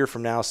a year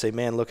from now say,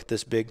 man, look at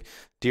this big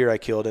deer I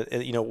killed.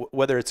 And,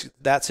 whether it's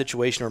that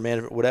situation or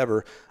management,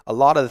 whatever, a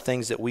lot of the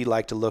things that we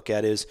like to look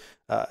at is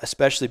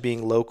especially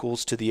being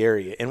locals to the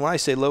area. And when I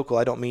say local,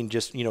 I don't mean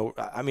just,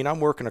 I'm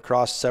working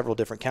across several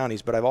different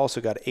counties, but I've also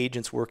got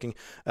agents working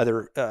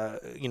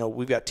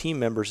we've got team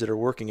members that are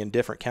working in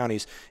different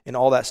counties, and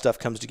all that stuff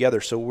comes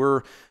together. So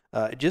we're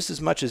just as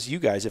much as you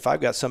guys, if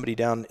I've got somebody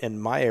down in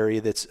my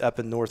area that's up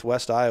in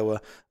northwest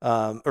Iowa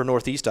or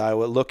northeast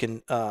Iowa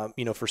looking,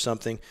 for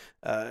something,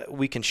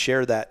 we can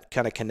share that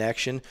kind of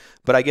connection.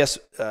 But I guess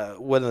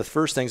one of the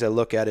first things I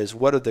look at is,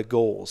 what are the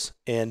goals,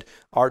 and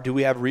do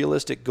we have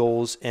realistic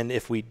goals? And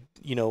if we,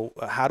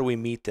 how do we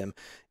meet them?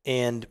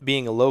 And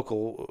being a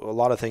local, a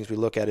lot of things we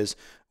look at is,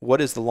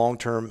 what is the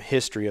long-term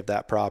history of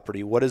that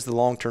property? What is the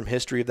long-term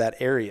history of that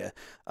area?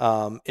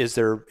 Is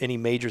there any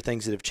major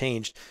things that have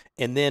changed?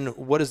 And then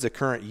what is the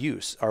current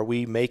use? Are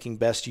we making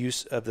best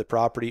use of the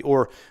property,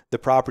 or the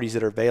properties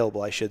that are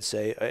available, I should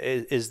say?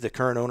 Is the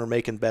current owner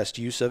making best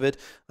use of it?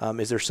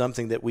 Is there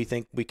something that we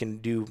think we can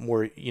do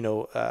more,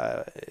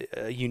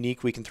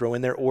 unique we can throw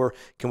in there, or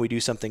can we do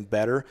something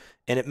better?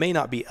 And it may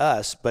not be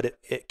us, but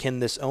can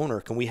this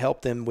owner, can we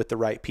help them with the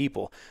right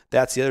people?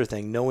 That's the other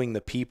thing, knowing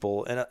the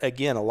people. And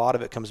again, a lot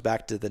of it comes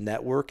back to the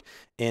network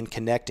and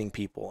connecting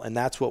people. And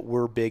that's what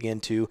we're big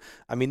into.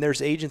 I mean,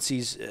 there's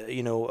agencies,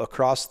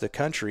 across the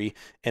country,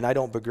 and I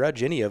don't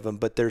begrudge any of them,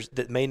 but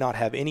that may not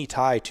have any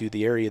tie to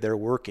the area they're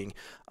working.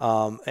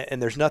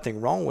 And there's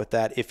nothing wrong with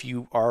that if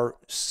you are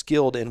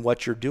skilled in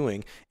what you're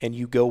doing and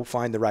you go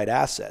find the right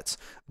assets.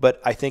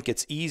 But I think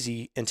it's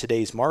easy in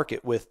today's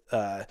market with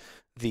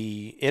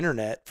the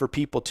internet for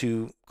people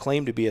to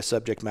claim to be a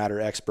subject matter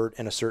expert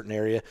in a certain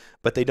area,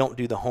 but they don't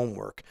do the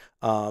homework.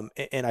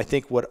 And I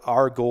think what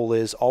our goal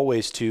is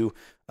always to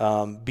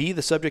be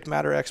the subject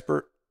matter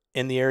expert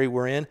in the area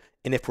we're in.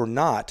 And if we're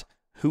not,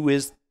 who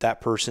is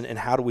that person and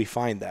how do we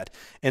find that?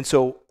 And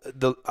so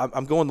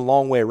I'm going the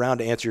long way around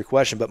to answer your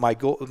question, but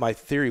my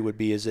theory would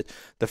be is that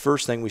the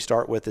first thing we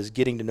start with is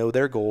getting to know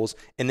their goals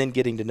and then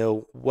getting to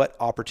know what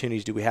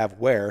opportunities do we have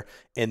where.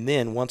 And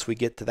then once we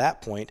get to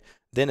that point,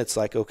 then it's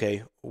like,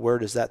 okay, where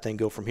does that thing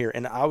go from here?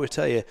 And I would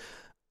tell you,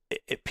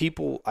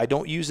 people, I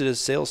don't use it as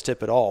a sales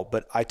tip at all,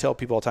 but I tell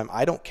people all the time,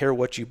 I don't care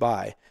what you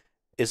buy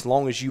as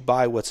long as you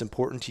buy what's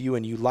important to you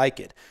and you like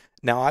it.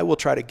 Now, I will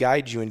try to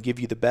guide you and give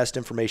you the best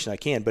information I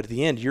can, but at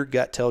the end, your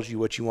gut tells you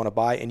what you want to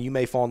buy, and you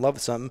may fall in love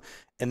with something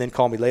and then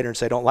call me later and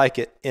say, I don't like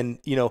it. And,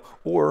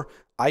 or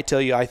I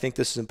tell you, I think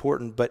this is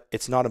important, but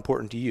it's not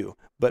important to you.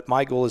 But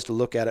my goal is to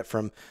look at it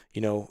from,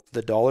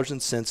 the dollars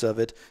and cents of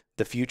it,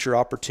 the future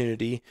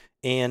opportunity,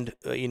 and,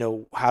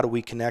 how do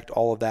we connect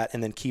all of that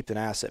and then keep an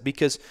asset?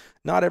 Because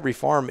not every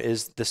farm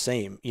is the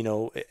same,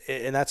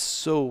 and that's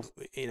so,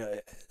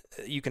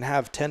 you can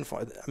have 10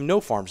 farms.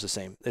 No farm's the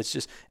same. It's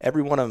just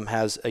every one of them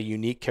has a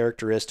unique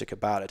characteristic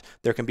about it.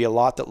 There can be a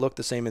lot that look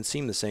the same and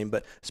seem the same,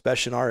 but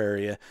especially in our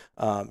area,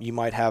 you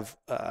might have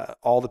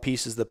all the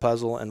pieces of the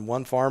puzzle in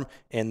one farm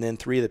and then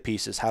 3 of the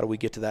pieces. How do we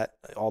get to that,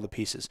 all the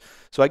pieces?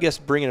 So I guess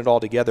bringing it all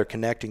together,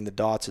 connecting the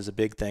dots is a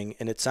big thing.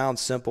 And it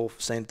sounds simple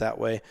saying it that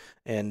way,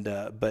 and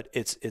but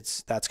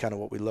that's kind of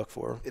what we look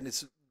for. And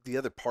it's the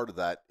other part of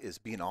that is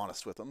being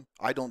honest with them.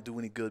 I don't do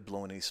any good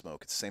blowing any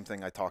smoke. It's the same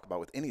thing I talk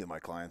about with any of my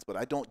clients, but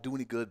I don't do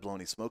any good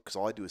blowing any smoke because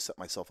all I do is set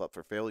myself up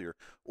for failure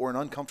or an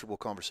uncomfortable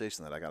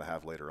conversation that I got to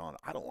have later on.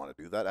 I don't want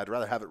to do that. I'd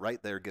rather have it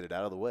right there, get it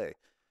out of the way.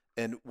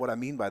 And what I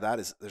mean by that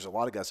is there's a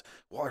lot of guys,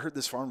 well, I heard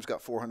this farm's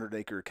got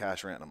 400-acre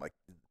cash rent. And I'm like,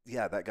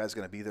 yeah, that guy's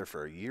going to be there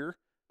for a year.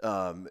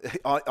 On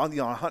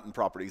hunting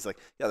property, he's like,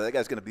 yeah, that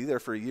guy's going to be there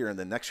for a year, and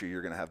then next year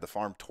you're going to have the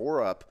farm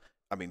tore up.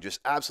 I mean, just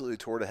absolutely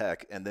tore to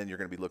heck, and then you're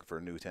going to be looking for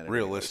a new tenant.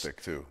 Realistic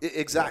too.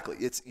 Exactly.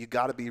 You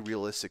got to be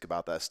realistic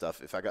about that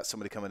stuff. If I got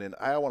somebody coming in,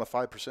 I want a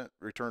 5%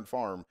 return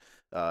farm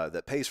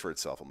that pays for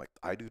itself. I'm like,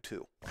 I do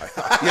too.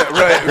 Yeah,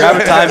 right. Grab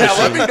a time machine.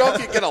 Let me know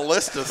if you get a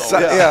list of those.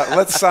 Yeah,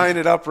 let's sign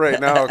it up right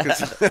now.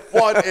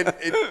 Well,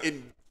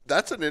 and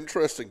that's an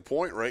interesting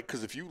point, right?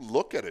 Because if you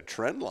look at a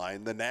trend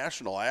line, the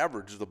national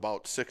average is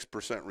about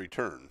 6%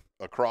 return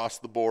across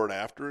the board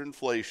after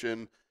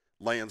inflation.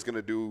 Land's going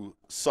to do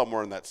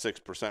somewhere in that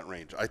 6%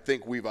 range. I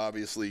think we've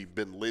obviously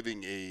been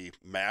living a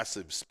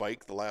massive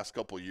spike the last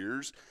couple of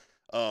years,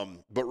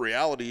 but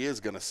reality is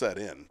going to set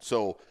in.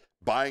 So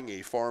buying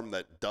a farm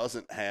that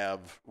doesn't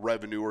have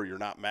revenue or you're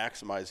not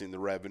maximizing the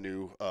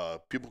revenue,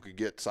 people could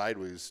get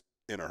sideways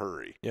in a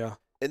hurry. Yeah.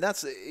 And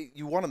that's,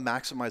 you want to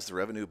maximize the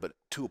revenue, but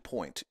to a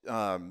point.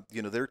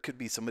 There could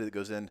be somebody that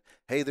goes in,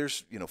 hey,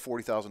 there's,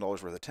 $40,000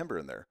 worth of timber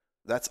in there.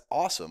 That's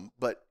awesome.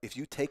 But if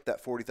you take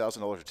that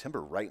 $40,000 of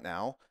timber right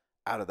now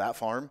out of that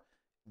farm,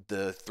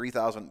 the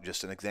 $3,000,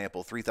 just an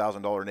example,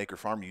 $3,000 an acre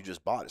farm you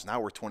just bought is now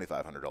worth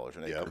 $2,500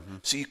 an acre. Yep.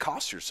 So you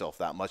cost yourself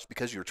that much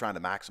because you're trying to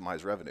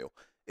maximize revenue.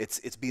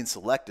 It's being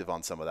selective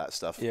on some of that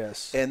stuff.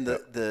 Yes. And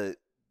the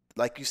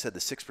like you said, the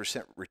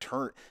 6%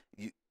 return,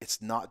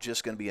 it's not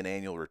just going to be an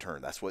annual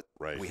return. That's what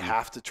we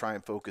have to try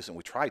and focus, and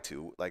we try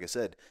to, like I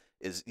said,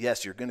 is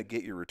yes, you're going to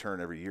get your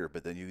return every year,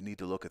 but then you need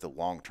to look at the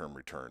long-term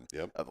return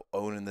of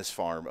owning this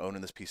farm,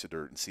 owning this piece of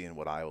dirt, and seeing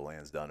what Iowa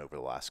Land's done over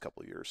the last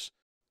couple of years.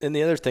 And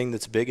the other thing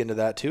that's big into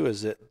that too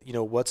is that,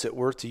 what's it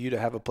worth to you to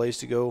have a place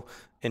to go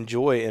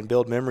enjoy and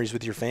build memories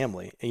with your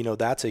family?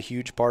 That's a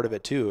huge part of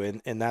it too.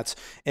 And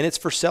it's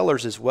for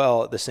sellers as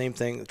well. The same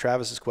thing,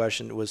 Travis's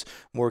question was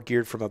more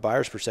geared from a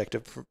buyer's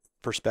perspective,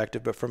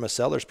 but from a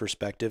seller's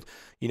perspective,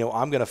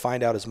 I'm going to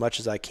find out as much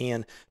as I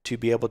can to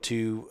be able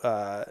to,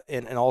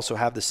 and also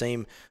have the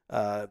same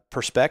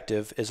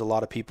perspective as a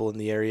lot of people in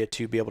the area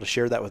to be able to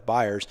share that with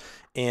buyers.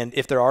 And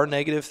if there are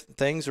negative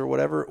things or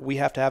whatever, we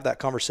have to have that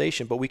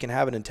conversation, but we can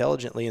have it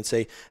intelligently and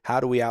say, how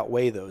do we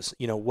outweigh those?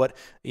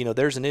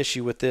 There's an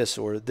issue with this,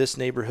 or this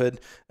neighborhood,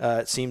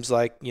 it seems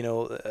like,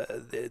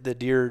 the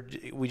deer,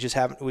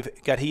 we've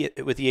got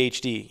heat with the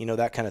EHD,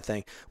 that kind of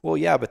thing. Well,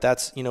 yeah, but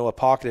that's, a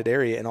pocketed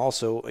area. And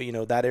also,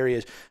 that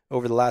area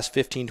over the last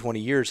 15, 20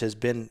 years has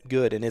been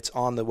good, and it's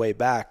on the way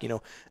back.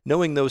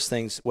 Knowing those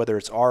things, whether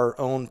it's our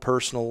own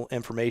personal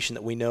information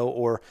that we know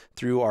or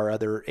through our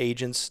other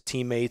agents,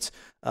 teammates,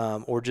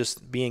 or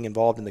just being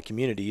involved in the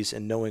communities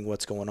and knowing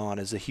what's going on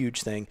is a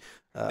huge thing.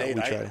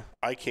 Nate,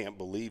 I can't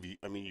believe you.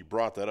 I mean, you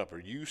brought that up. Are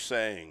you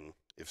saying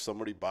if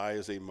somebody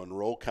buys a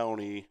Monroe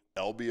County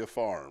Albia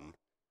farm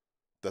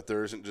that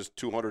there isn't just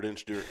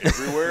 200-inch deer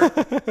everywhere?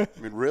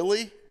 I mean,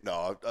 really?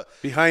 No.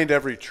 Behind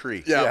every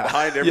tree. Yeah,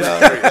 behind every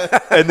tree.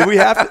 And we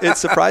have to, it's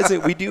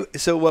surprising. We do.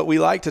 So what we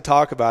like to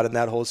talk about in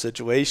that whole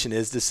situation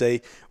is to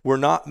say, we're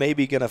not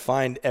maybe going to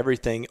find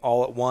everything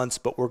all at once,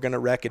 but we're going to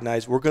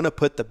recognize, we're going to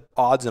put the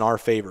odds in our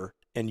favor,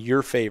 in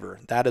your favor.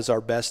 That is our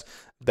best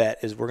bet,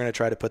 is we're going to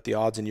try to put the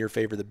odds in your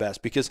favor the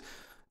best. Because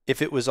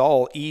if it was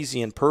all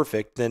easy and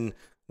perfect, then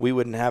we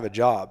wouldn't have a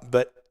job.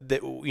 But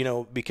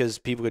that, because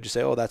people could just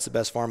say, oh, that's the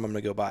best farm, I'm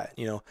going to go buy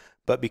it,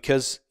 But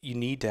because you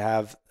need to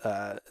have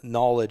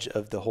knowledge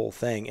of the whole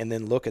thing and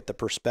then look at the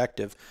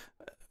perspective,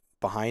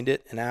 behind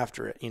it and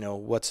after it.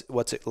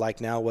 What's it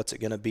like now? What's it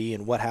going to be?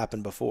 And what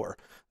happened before?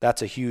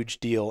 That's a huge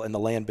deal in the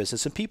land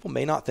business. And people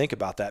may not think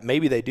about that.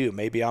 Maybe they do.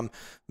 Maybe I'm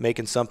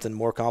making something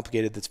more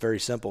complicated that's very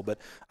simple. But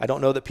I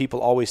don't know that people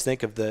always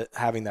think of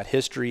having that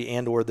history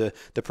and or the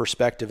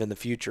perspective in the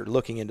future,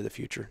 looking into the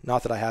future.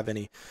 Not that I have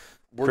any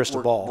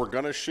crystal ball. We're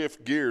going to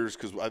shift gears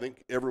because I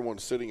think everyone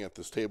sitting at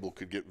this table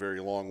could get very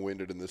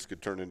long-winded, and this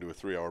could turn into a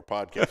 3-hour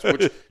podcast,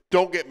 which,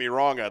 don't get me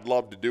wrong, I'd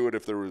love to do it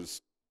if there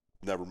was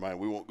 – never mind.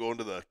 We won't go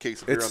into the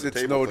case of beer on the table.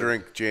 It's no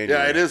drink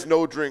January. Yeah, it is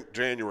no drink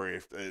January.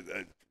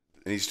 And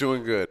he's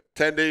doing good.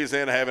 10 days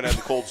in, I haven't had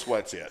the cold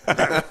sweats yet.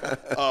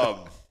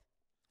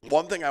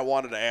 One thing I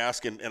wanted to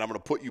ask, and I'm going to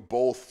put you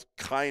both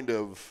kind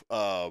of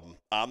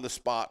on the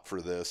spot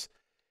for this.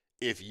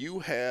 If you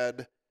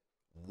had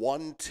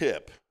one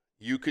tip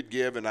you could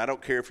give, and I don't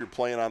care if you're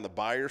playing on the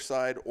buyer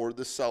side or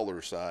the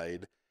seller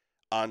side,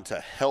 on to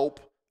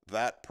help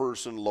that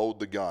person load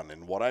the gun.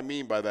 And what I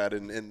mean by that,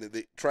 and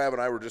Trav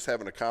and I were just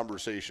having a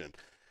conversation,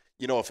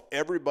 if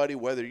everybody,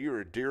 whether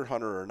you're a deer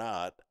hunter or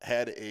not,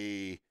 had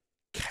a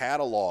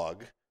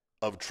catalog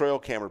of trail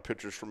camera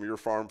pictures from your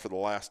farm for the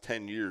last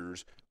 10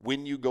 years,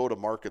 when you go to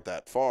market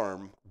that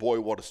farm, boy,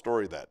 what a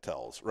story that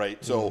tells,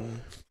 right? So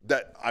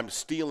that I'm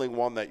stealing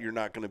one that you're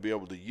not going to be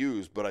able to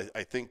use, but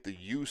I think the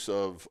use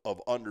of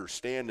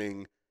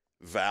understanding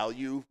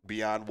value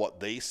beyond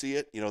what they see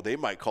it, they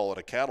might call it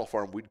a cattle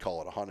farm, we'd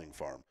call it a hunting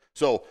farm.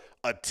 So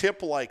a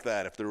tip like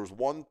that, if there was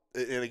one,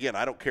 and again,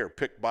 I don't care,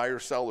 pick buyer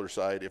seller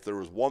side, if there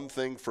was one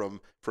thing from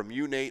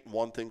you, Nate, and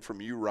one thing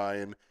from you,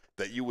 Ryan,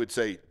 that you would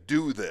say,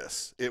 do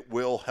this, it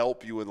will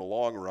help you in the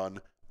long run,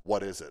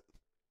 what is it?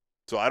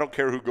 So I don't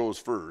care who goes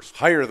first.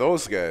 Hire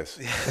those guys.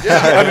 Yeah,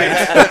 I mean,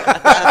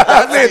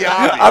 that's the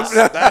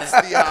obvious. That's the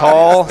obvious.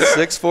 Call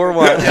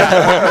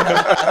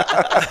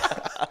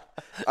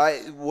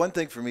 641. One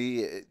thing for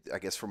me, I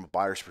guess from a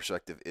buyer's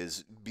perspective,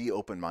 is be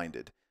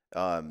open-minded.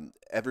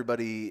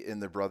 Everybody in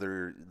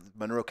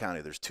Monroe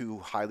County, there's 2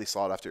 highly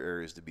sought-after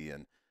areas to be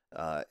in,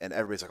 and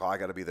everybody's like, oh, I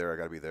got to be there, I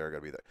got to be there, I got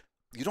to be there.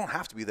 You don't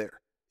have to be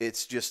there.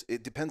 It's just,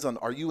 it depends on,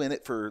 are you in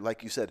it for,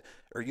 like you said,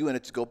 are you in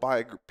it to go buy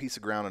a piece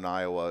of ground in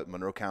Iowa,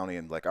 Monroe County,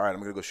 and like, all right, I'm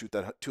going to go shoot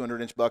that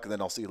 200-inch buck, and then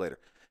I'll see you later.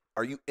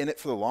 Are you in it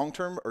for the long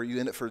term, or are you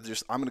in it for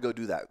just, I'm going to go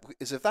do that?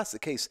 Because if that's the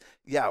case,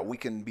 yeah, we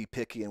can be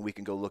picky and we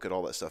can go look at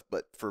all that stuff.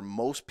 But for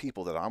most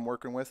people that I'm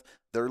working with,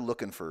 they're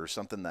looking for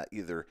something that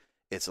either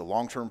it's a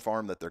long-term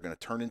farm that they're going to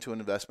turn into an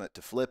investment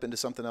to flip into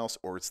something else,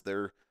 or it's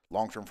their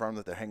long-term farm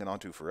that they're hanging on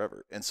to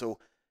forever. And so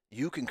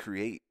you can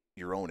create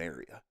your own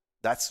area.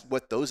 That's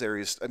what those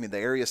areas, I mean, the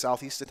area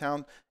southeast of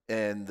town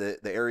and the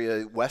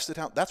area west of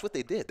town, that's what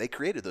they did. They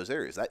created those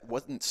areas. That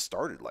wasn't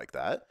started like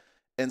that.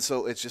 And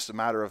so it's just a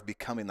matter of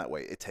becoming that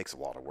way. It takes a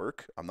lot of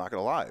work. I'm not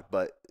going to lie,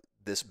 but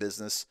this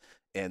business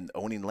and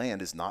owning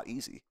land is not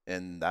easy.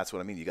 And that's what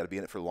I mean. You got to be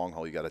in it for the long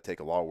haul. You got to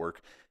take a lot of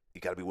work. You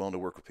got to be willing to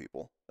work with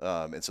people.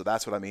 And so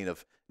that's what I mean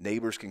of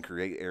neighbors can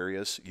create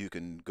areas. You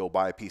can go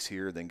buy a piece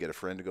here, then get a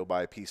friend to go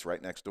buy a piece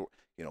right next door.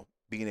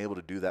 Being able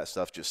to do that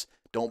stuff, just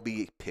don't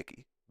be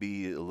picky.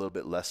 Be a little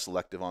bit less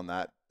selective on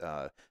that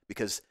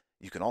because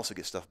you can also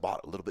get stuff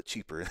bought a little bit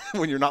cheaper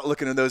when you're not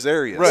looking in those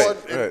areas.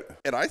 Right.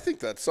 And I think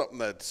that's something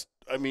that's,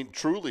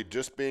 truly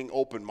just being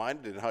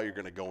open-minded in how you're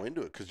going to go into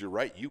it, because you're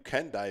right, you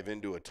can dive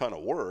into a ton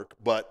of work,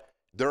 but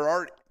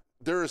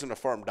there isn't a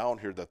farm down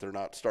here that they're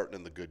not starting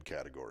in the good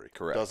category.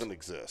 Correct. Doesn't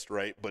exist,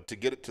 right? But to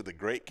get it to the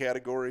great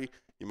category,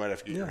 you might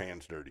have to get your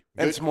hands dirty.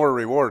 And it's more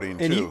rewarding,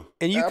 too.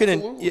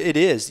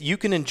 You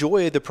can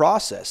enjoy the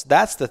process.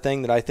 That's the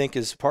thing that I think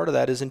is part of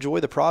that, is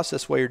enjoy the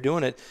process while you're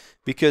doing it.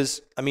 Because,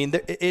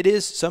 it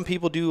is, some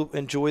people do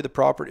enjoy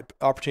the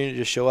opportunity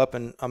to show up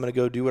and I'm going to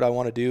go do what I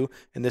want to do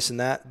and this and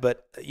that.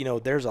 But,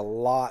 there's a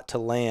lot to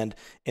land.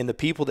 And the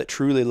people that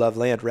truly love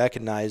land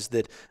recognize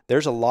that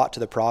there's a lot to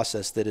the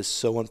process that is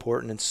so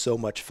important and so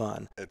much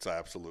fun. It's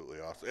absolutely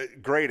awesome.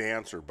 Great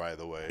answer, by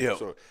the way. Yep.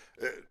 So,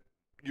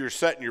 you're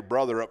setting your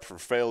brother up for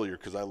failure,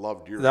 because I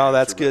loved your No, answer,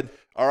 that's good.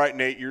 All right,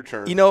 Nate, your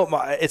turn.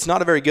 It's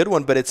not a very good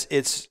one, but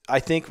it's I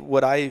think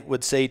what I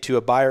would say to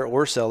a buyer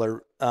or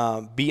seller,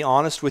 be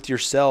honest with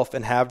yourself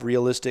and have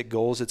realistic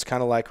goals. It's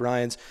kind of like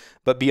Ryan's,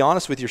 but be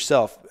honest with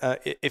yourself.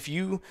 If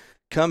you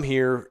come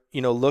here,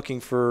 looking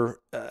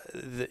for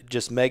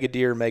just mega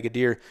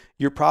deer,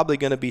 you're probably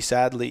going to be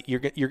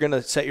you're going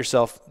to set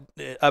yourself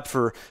up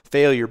for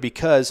failure,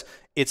 because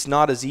it's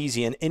not as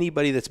easy. And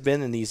anybody that's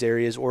been in these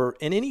areas or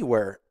in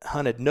anywhere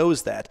hunted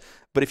knows that.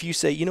 But if you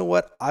say, you know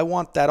what, I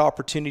want that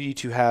opportunity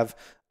to have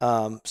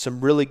some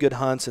really good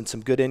hunts and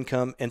some good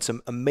income and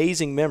some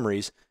amazing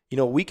memories,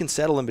 we can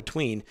settle in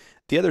between.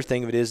 The other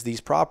thing of it is, these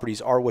properties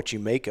are what you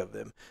make of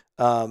them.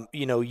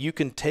 You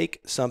can take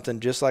something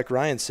just like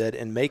Ryan said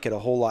and make it a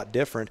whole lot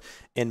different.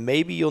 And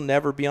maybe you'll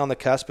never be on the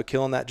cusp of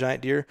killing that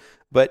giant deer,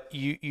 but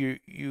you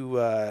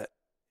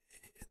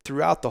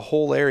throughout the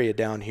whole area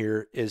down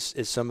here is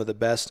some of the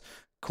best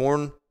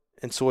corn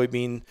and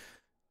soybean,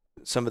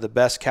 some of the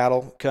best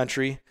cattle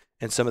country,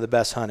 and some of the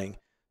best hunting.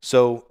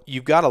 So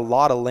you've got a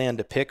lot of land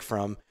to pick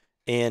from.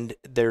 And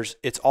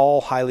it's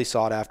all highly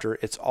sought after.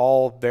 It's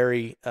all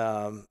very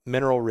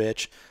mineral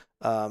rich.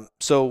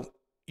 So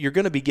you're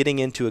going to be getting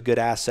into a good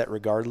asset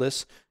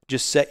regardless.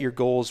 Just set your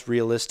goals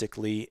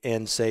realistically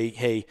and say,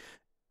 hey,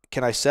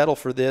 can I settle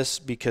for this?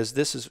 Because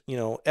this is,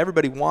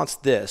 everybody wants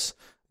this,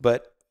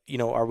 but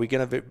are we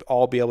going to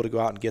all be able to go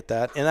out and get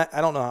that? And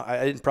I don't know.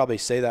 I didn't probably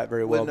say that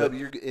very well. No, but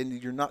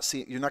you're not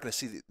going to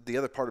see the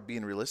other part of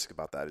being realistic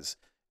about that is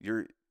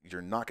you're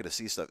not going to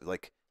see stuff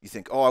like you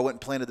think, oh, I went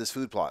and planted this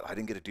food plot. I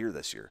didn't get a deer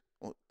this year.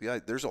 Well, yeah,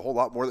 there's a whole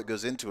lot more that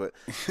goes into it.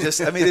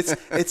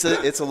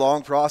 It's a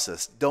long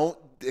process. Don't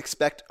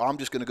expect, I'm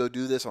just going to go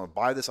do this. I'm going to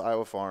buy this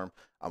Iowa farm.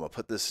 I'm going to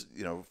put this,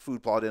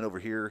 food plot in over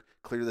here,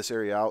 clear this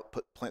area out,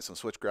 plant some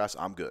switchgrass.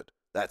 I'm good.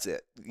 That's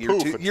it. Year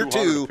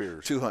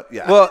two, 200.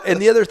 Yeah. Well,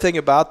 and the other thing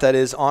about that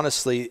is,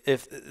 honestly,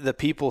 if the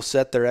people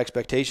set their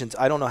expectations,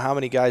 I don't know how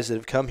many guys that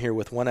have come here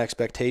with one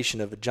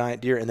expectation of a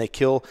giant deer and they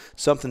kill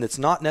something that's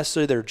not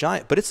necessarily their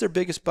giant, but it's their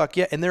biggest buck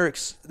yet, and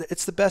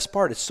it's the best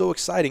part. It's so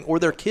exciting. Or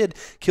their kid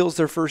kills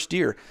their first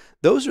deer.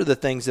 Those are the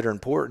things that are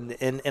important,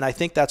 and I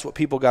think that's what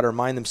people got to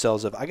remind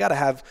themselves of. I got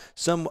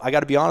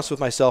to be honest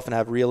with myself and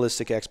have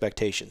realistic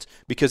expectations,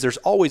 because there's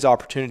always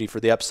opportunity for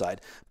the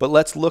upside. But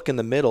let's look in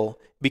the middle,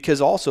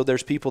 because also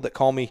there's people that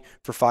call me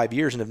for 5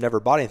 years and have never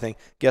bought anything.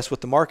 Guess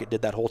what the market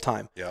did that whole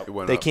time? Yep.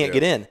 They can't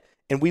get in.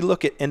 And we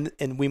look at,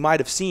 and we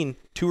might have seen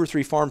 2 or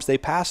 3 farms they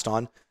passed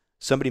on.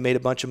 Somebody made a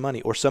bunch of money,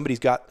 or somebody's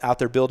got out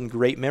there building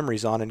great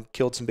memories on and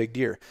killed some big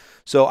deer.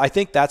 So I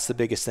think that's the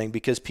biggest thing,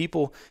 because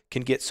people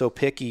can get so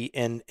picky,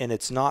 and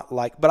it's not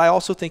like, but I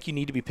also think you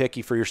need to be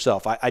picky for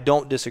yourself. I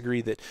don't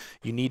disagree that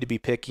you need to be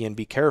picky and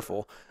be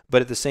careful,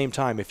 but at the same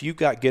time, if you've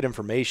got good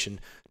information,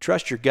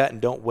 trust your gut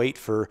and don't wait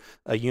for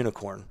a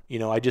unicorn.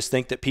 I just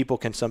think that people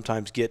can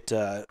sometimes get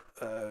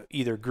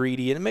either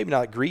greedy, and maybe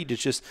not greed.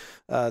 It's just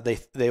they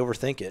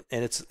overthink it,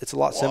 and it's a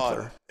lot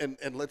simpler.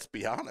 And let's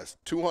be honest,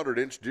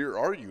 200-inch deer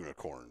are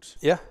unicorns.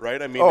 Yeah.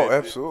 Right. I mean,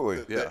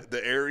 absolutely.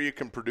 The area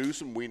can produce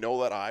them. We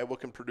know that Iowa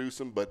can produce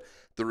them, but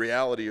the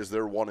reality is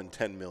they're 1 in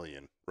 10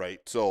 million. Right.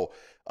 So,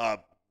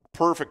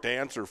 perfect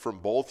answer from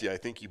both of you. I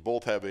think you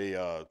both have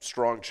a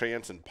strong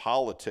chance in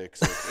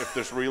politics if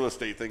this real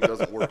estate thing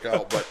doesn't work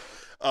out, but.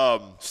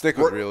 Stick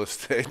with real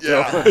estate.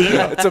 Yeah.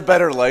 It's a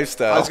better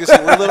lifestyle. I was going to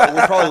say,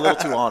 we're probably a little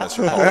too honest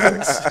for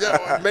politics.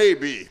 Yeah,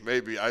 maybe.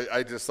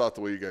 I just thought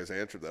the way you guys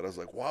answered that, I was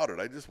like, wow, did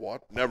I just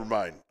watch? Never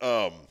mind.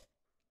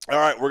 All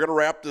right, we're going to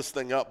wrap this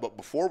thing up, but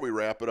before we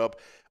wrap it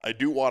up, I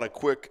do want a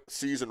quick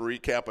season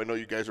recap. I know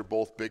you guys are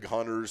both big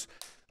hunters.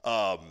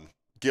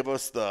 Give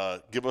us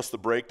the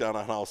breakdown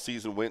on how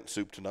season went,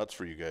 soup to nuts,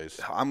 for you guys.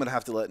 I'm going to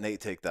have to let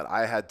Nate take that.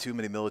 I had too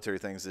many military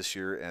things this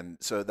year, and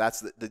so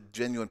that's the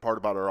genuine part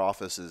about our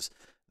office is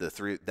the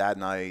three, Dad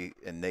and I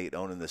and Nate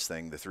owning this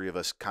thing. The three of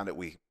us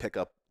we pick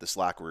up the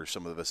slack where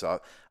some of us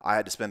out. I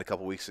had to spend a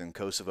couple weeks in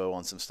Kosovo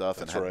on some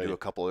stuff and had to do a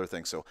couple other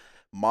things. So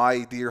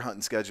my deer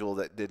hunting schedule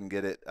that didn't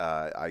get it,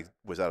 I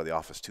was out of the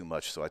office too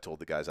much, so I told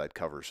the guys I'd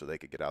cover so they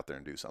could get out there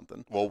and do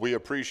something. Well, we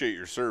appreciate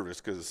your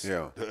service, because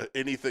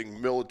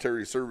anything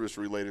military service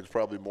related is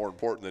probably more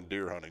important than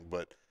deer hunting,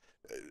 but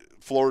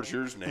floor's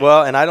yours, Nate.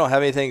 Well, and I don't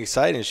have anything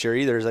exciting to share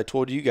either. As I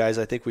told you guys,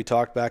 I think we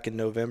talked back in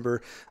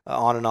November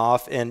on and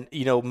off, and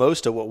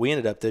most of what we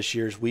ended up this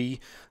year is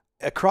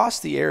across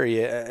the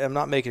area, I'm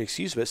not making an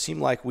excuse, but it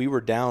seemed like we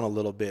were down a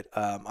little bit.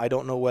 I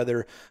don't know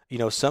whether,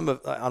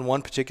 on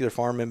one particular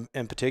farm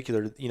in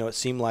particular, it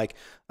seemed like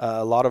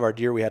a lot of our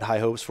deer we had high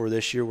hopes for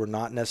this year were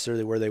not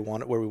necessarily where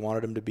we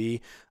wanted them to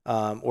be,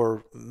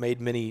 or made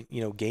many,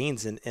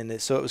 gains.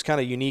 And so it was kind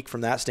of unique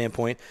from that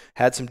standpoint.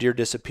 Had some deer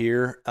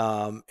disappear.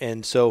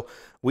 And so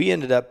we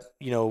ended up,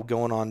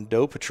 going on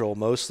doe patrol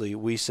mostly.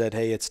 We said,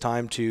 hey, it's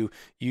time to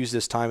use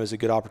this time as a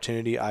good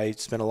opportunity. I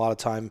spent a lot of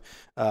time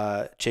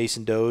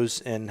chasing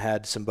does and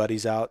had some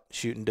buddies out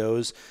shooting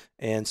does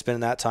and spending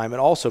that time, and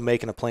also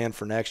making a plan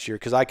for next year,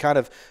 because I kind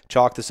of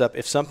chalked this up.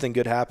 If something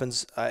good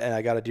happens and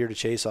I got a deer to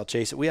chase, I'll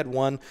chase it. We had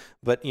one,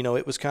 but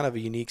it was kind of a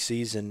unique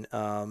season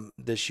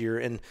this year,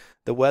 and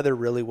the weather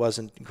really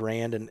wasn't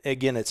grand. And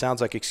again, it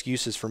sounds like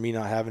excuses for me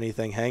not having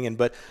anything hanging,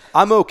 but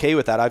I'm okay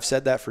with that. I've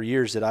said that for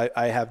years, that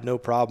I have no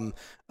problem,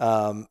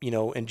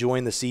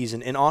 enjoying the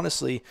season. And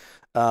honestly,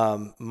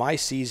 my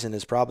season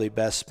is probably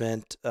best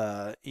spent,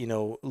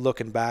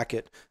 looking back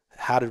at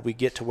how did we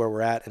get to where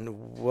we're at,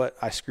 and what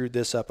I screwed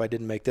this up, I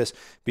didn't make this.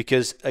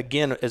 Because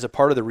again, as a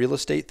part of the real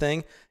estate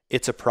thing,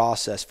 it's a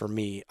process for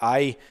me.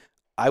 I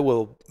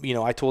will,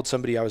 I told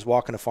somebody I was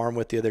walking a farm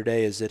with the other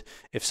day is that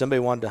if somebody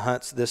wanted to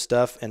hunt this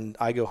stuff and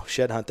I go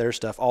shed hunt their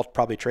stuff, I'll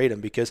probably trade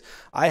them, because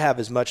I have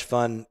as much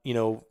fun,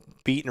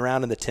 beating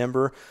around in the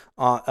timber,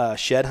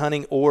 shed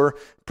hunting, or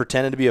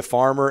pretending to be a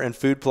farmer and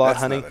food plot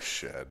hunting. Not a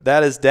shed.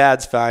 That is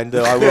Dad's find,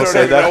 though. I will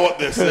say that. I know what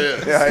this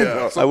is. Yeah, I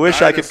know. I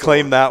wish I could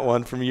claim that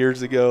one from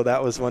years ago.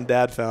 That was one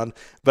Dad found.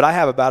 But I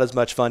have about as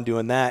much fun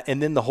doing that.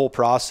 And then the whole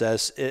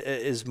process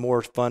is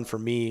more fun for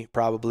me,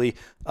 probably.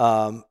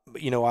 And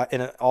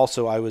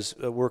also I was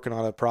working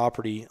on a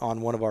property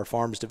on one of our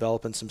farms,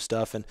 developing some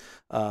stuff, and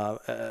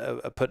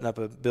putting up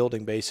a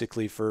building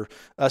basically for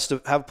us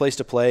to have a place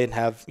to play and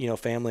have,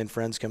 family and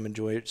friends come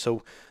enjoy it.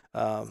 So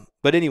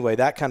But anyway,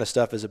 that kind of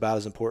stuff is about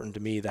as important to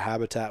me. The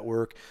habitat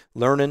work,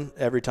 learning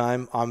every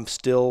time. I'm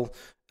still,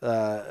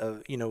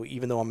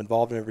 even though I'm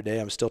involved in it every day,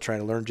 I'm still trying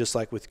to learn, just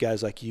like with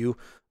guys like you,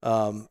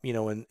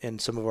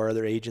 and some of our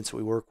other agents that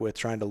we work with,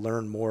 trying to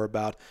learn more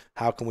about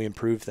how can we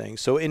improve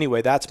things. So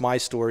anyway, that's my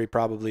story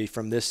probably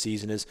from this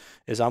season is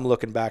I'm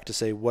looking back to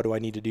say, what do I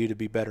need to do to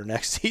be better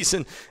next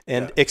season,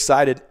 and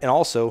excited. And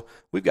also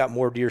we've got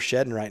more deer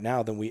shedding right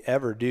now than we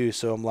ever do.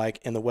 So I'm like,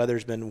 and the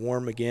weather's been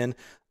warm again.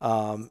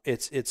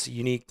 It's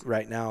unique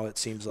right now. It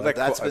seems like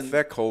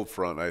that cold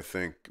front, I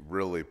think,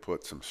 really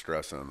put some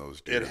stress on those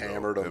deer. It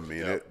hammered them.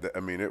 I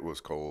mean, it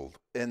was cold.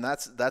 And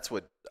that's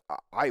what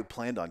I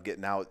planned on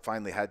getting out.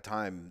 Finally had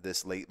time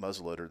this late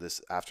muzzleloader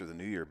this after the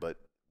new year, but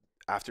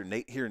after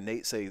hearing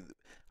Nate say,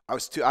 I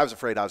was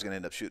afraid I was going to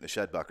end up shooting a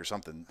shed buck or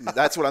something.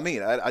 That's what I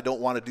mean. I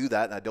don't want to do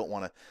that, and I don't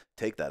want to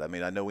take that. I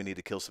mean, I know we need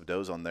to kill some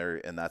does on there,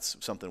 and that's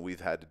something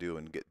we've had to do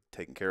and get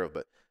taken care of.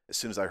 But as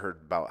soon as I heard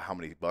about how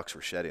many bucks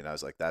were shedding, I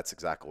was like, that's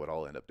exactly what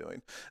I'll end up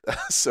doing.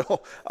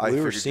 So I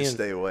figured to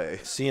stay away.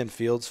 Seeing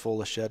fields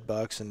full of shed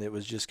bucks, and it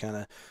was just kind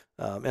of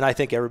and I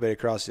think everybody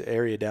across the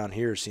area down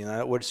here is seeing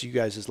that. What's you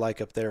guys is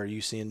like up there? Are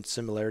you seeing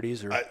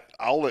similarities? Or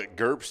I'll let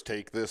GURPS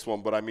take this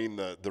one, but I mean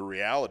the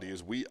reality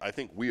is I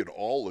think we would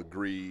all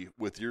agree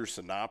with your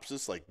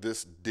synopsis. Like,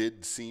 this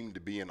did seem to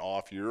be an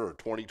off year, or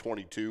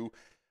 2022.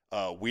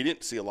 We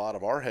didn't see a lot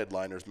of our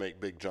headliners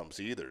make big jumps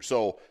either.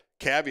 So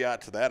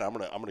caveat to that, I'm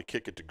gonna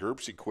kick it to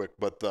GURPSy quick,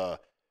 but the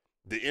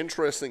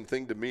interesting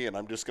thing to me, and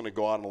I'm just gonna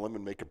go out on a limb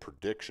and make a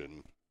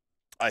prediction.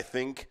 I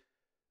think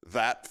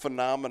that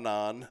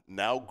phenomenon,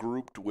 now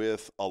grouped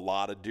with a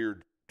lot of deer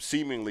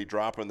seemingly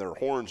dropping their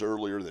horns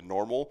earlier than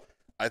normal,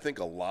 I think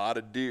a lot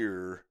of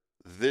deer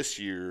this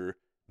year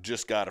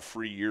just got a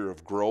free year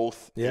of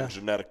growth and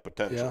genetic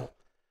potential.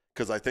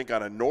 Because I think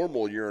on a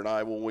normal year in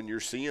Iowa, when you're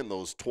seeing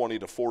those 20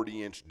 to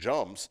 40 inch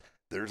jumps,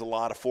 there's a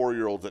lot of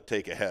 4-year-olds that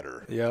take a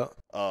header.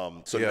 Now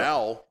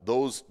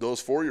those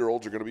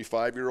 4-year-olds are going to be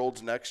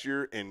 5-year-olds next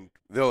year, and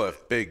they'll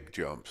have big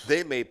jumps.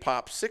 They may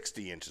pop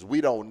 60 inches.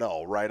 We don't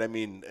know, right? I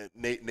mean,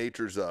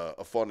 nature's a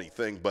funny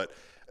thing, but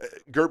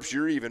GURPS,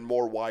 you're even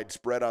more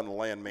widespread on the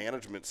land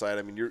management side.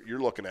 I mean, you're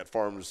looking at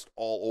farms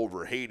all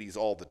over Hades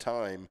all the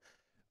time.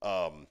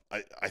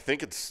 I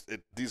think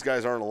these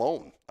guys aren't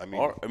alone. I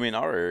mean,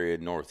 our area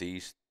in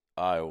Northeast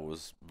Iowa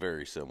was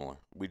very similar.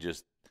 We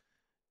just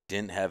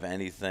didn't have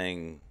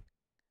anything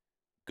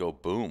go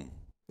boom.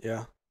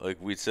 Yeah. Like,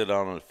 we'd sit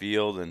out on the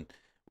field, and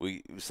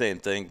same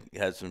thing,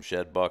 had some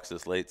shed bucks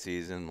this late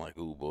season. Like,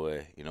 oh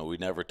boy, we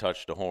never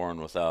touched a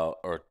horn without,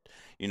 or,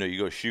 you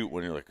go shoot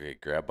when you're like, okay,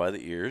 grab by the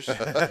ears.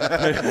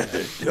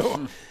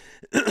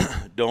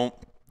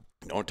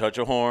 don't touch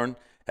a horn.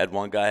 Had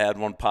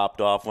one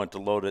popped off, went to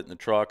load it in the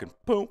truck, and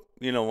boom,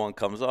 one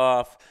comes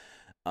off.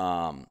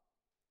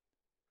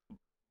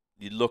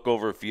 You look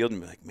over a field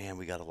and be like, man,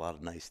 we got a lot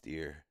of nice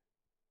deer.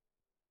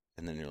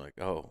 And then you're like,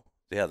 oh,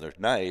 yeah, they're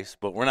nice,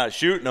 but we're not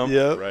shooting them.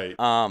 Yeah. Right.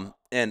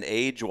 And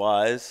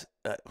age-wise,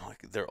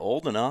 they're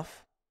old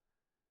enough,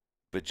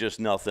 but just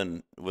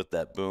nothing with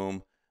that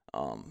boom.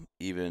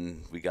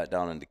 Even we got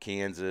down into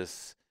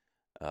Kansas.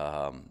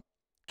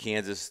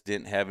 Kansas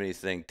didn't have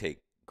anything take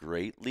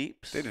great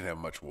leaps. They didn't have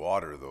much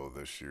water, though,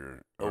 this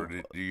year. Or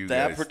did you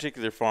that guys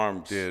particular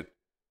farm did.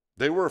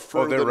 They were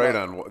further. They're right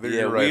on.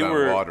 They're right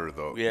on water,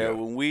 though. Yeah,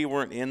 when we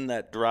weren't in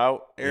that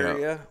drought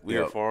area, we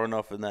Yeah. were far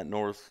enough in that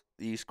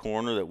northeast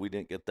corner that we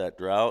didn't get that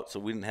drought, so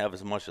we didn't have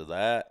as much of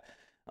that.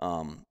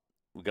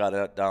 We got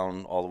it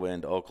down all the way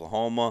into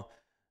Oklahoma.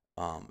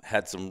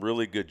 Had some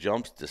really good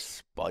jumps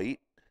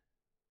despite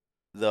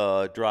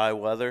the dry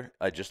weather.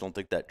 I just don't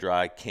think that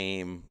dry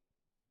came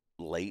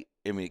late.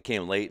 I mean, it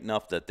came late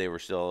enough that they were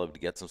still able to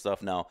get some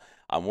stuff. Now,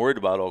 I'm worried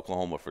about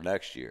Oklahoma for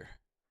next year,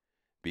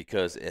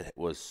 because it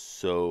was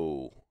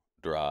so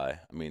dry.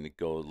 I mean, it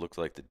looks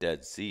like the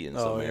Dead Sea in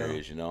some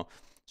areas,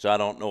 So I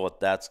don't know what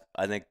that's.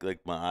 I think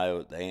like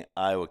the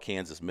Iowa,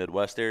 Kansas,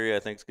 Midwest area, I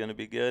think is going to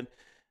be good.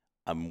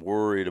 I'm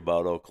worried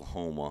about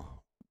Oklahoma,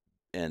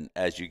 and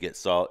as you get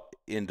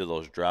into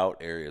those drought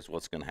areas,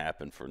 what's going to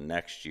happen for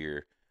next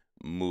year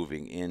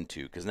moving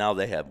into, because now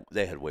they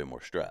had way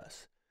more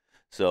stress.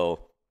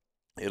 So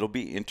it'll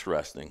be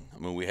interesting. I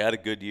mean, we had a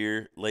good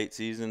year late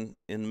season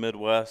in the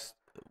Midwest.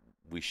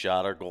 We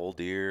shot our gold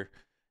deer,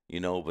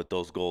 but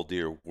those gold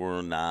deer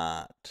were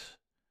not,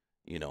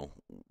 we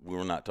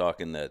were not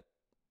talking that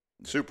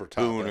super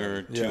top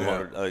Booner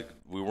 200. Like,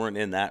 we weren't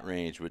in that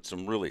range, with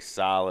some really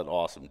solid,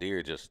 awesome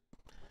deer. Just,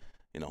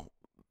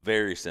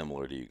 very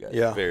similar to you guys.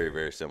 Yeah. Very,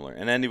 very similar.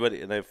 And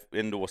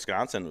into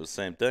Wisconsin, it was the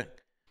same thing.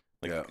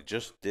 Like, it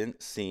just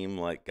didn't seem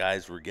like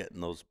guys were getting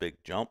those big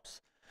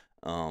jumps.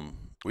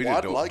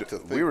 I'd like to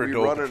think we were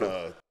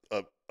running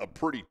a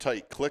pretty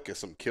tight clique of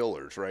some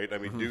killers, right? I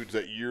mean, dudes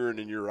that year in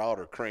and year out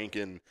are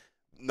cranking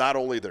not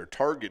only their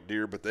target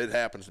deer, but it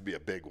happens to be a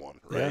big one,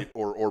 right?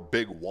 Yeah. Or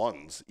big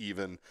ones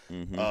even.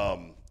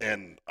 Mm-hmm.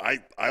 And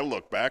I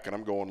look back and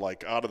I'm going,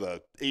 like, out of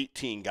the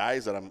 18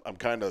 guys that I'm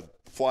kind of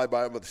fly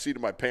by with the seat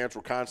of my pants,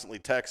 we're constantly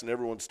texting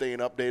everyone, staying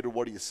updated.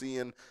 What are you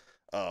seeing?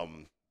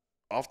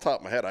 off the top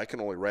of my head, I can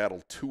only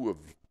rattle 2 of,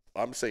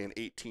 I'm saying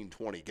 18,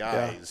 20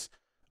 guys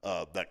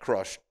that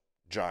crushed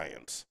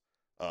giants.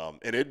 And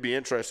it'd be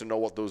interesting to know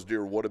what those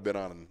deer would have been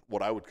on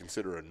what I would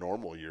consider a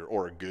normal year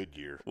or a good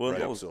year. Well,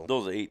 right?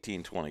 those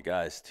 18, 20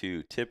 guys,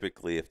 too,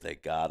 typically if they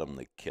got them,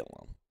 they kill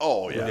them.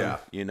 Oh, yeah.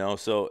 You know,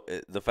 so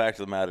the fact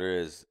of the matter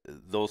is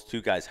those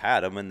 2 guys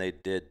had them, and they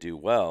did do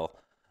well.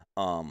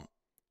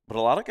 But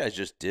a lot of guys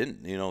just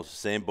didn't. You know,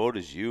 same boat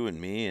as you and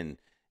me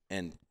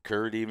and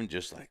Kurt even,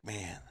 just like,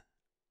 man,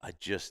 I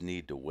just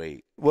need to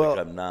wait. Well,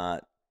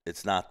 like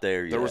it's not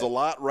there yet. There was a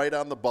lot right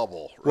on the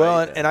bubble. Right?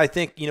 Well, and I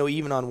think, you know,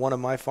 even on one of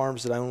my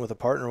farms that I own with a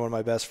partner, one of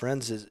my best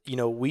friends, is, you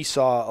know, we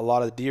saw a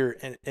lot of deer,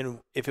 and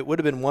if it would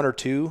have been 1 or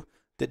 2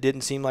 that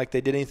didn't seem like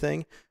they did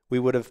anything, we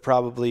would have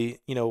probably,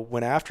 you know,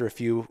 went after a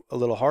few a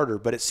little harder.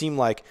 But it seemed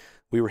like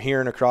we were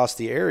hearing across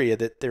the area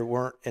that there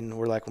weren't, and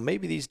we're like, well,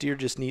 maybe these deer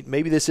just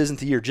maybe this isn't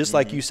the year. Just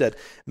like you said,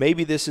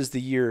 maybe this is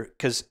the year,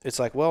 because it's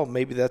like, well,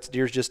 maybe that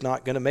deer's just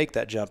not going to make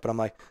that jump. But I'm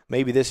like,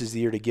 maybe this is the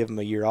year to give them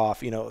a year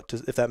off, you know,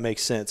 if that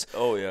makes sense.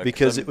 Oh, yeah.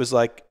 Because it was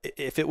like,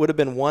 if it would have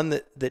been one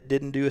that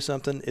didn't do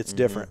something, it's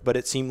different. But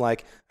it seemed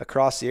like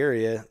across the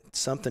area,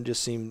 something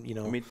just seemed, you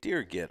know. I mean,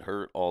 deer get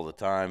hurt all the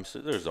time, so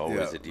there's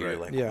always a deer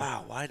like,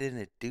 wow, why didn't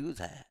it do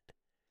that?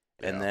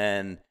 And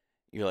then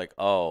you're like,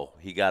 oh,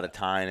 he got a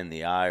tine in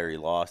the eye, or he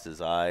lost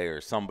his eye, or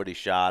somebody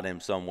shot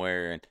him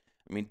somewhere. And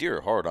I mean, deer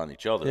are hard on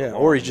each other. Yeah,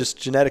 or he's just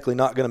genetically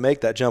not going to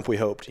make that jump we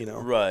hoped, you know.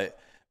 Right.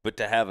 But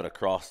to have it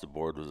across the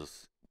board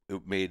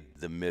it made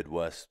the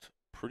Midwest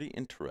pretty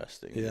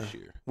interesting this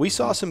year. We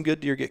saw some good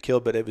deer get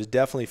killed, but it was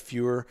definitely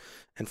fewer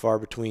and far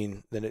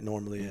between than it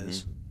normally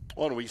is.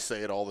 Well, and we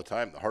say it all the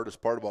time. The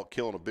hardest part about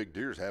killing a big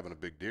deer is having a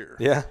big deer.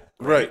 Yeah.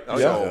 Right.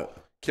 So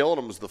killing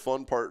them is the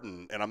fun part,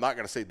 and I'm not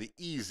going to say the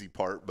easy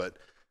part, but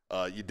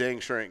you dang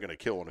sure ain't going to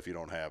kill one if you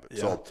don't have it.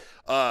 Yeah.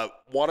 So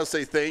want to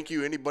say thank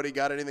you. Anybody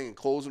got anything in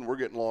closing? We're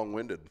getting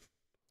long-winded.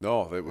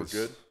 No, that was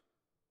good.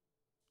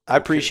 I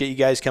appreciate you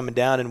guys coming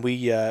down, and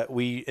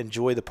we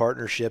enjoy the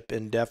partnership,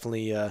 and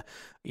definitely,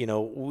 you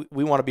know,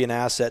 we want to be an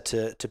asset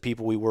to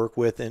people we work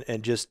with,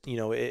 and just, you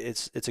know,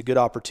 it's a good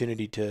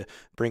opportunity to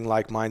bring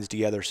like minds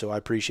together. So I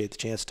appreciate the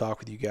chance to talk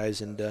with you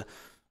guys,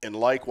 and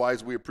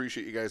likewise, we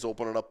appreciate you guys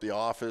opening up the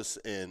office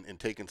and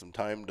taking some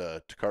time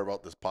to carve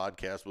out this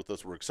podcast with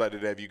us. We're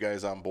excited to have you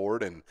guys on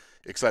board and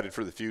excited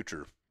for the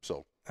future.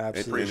 So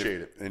absolutely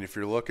appreciate it. And if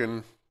you're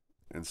looking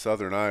in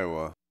southern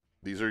Iowa,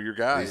 these are your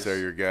guys. These are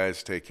your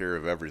guys. Take care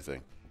of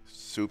everything.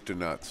 Soup to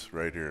nuts,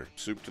 right here.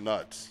 Soup to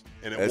nuts.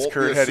 And it As won't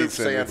Kurt be a soup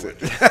Hedison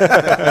sandwich.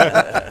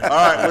 All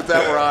right, with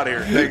that, we're out of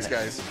here. Thanks,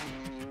 guys.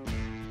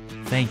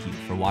 Thank you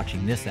for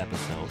watching this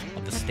episode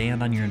of the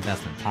Stand on Your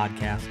Investment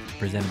podcast,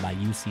 presented by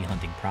UC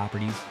Hunting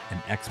Properties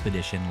and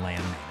Expedition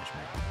Land Management.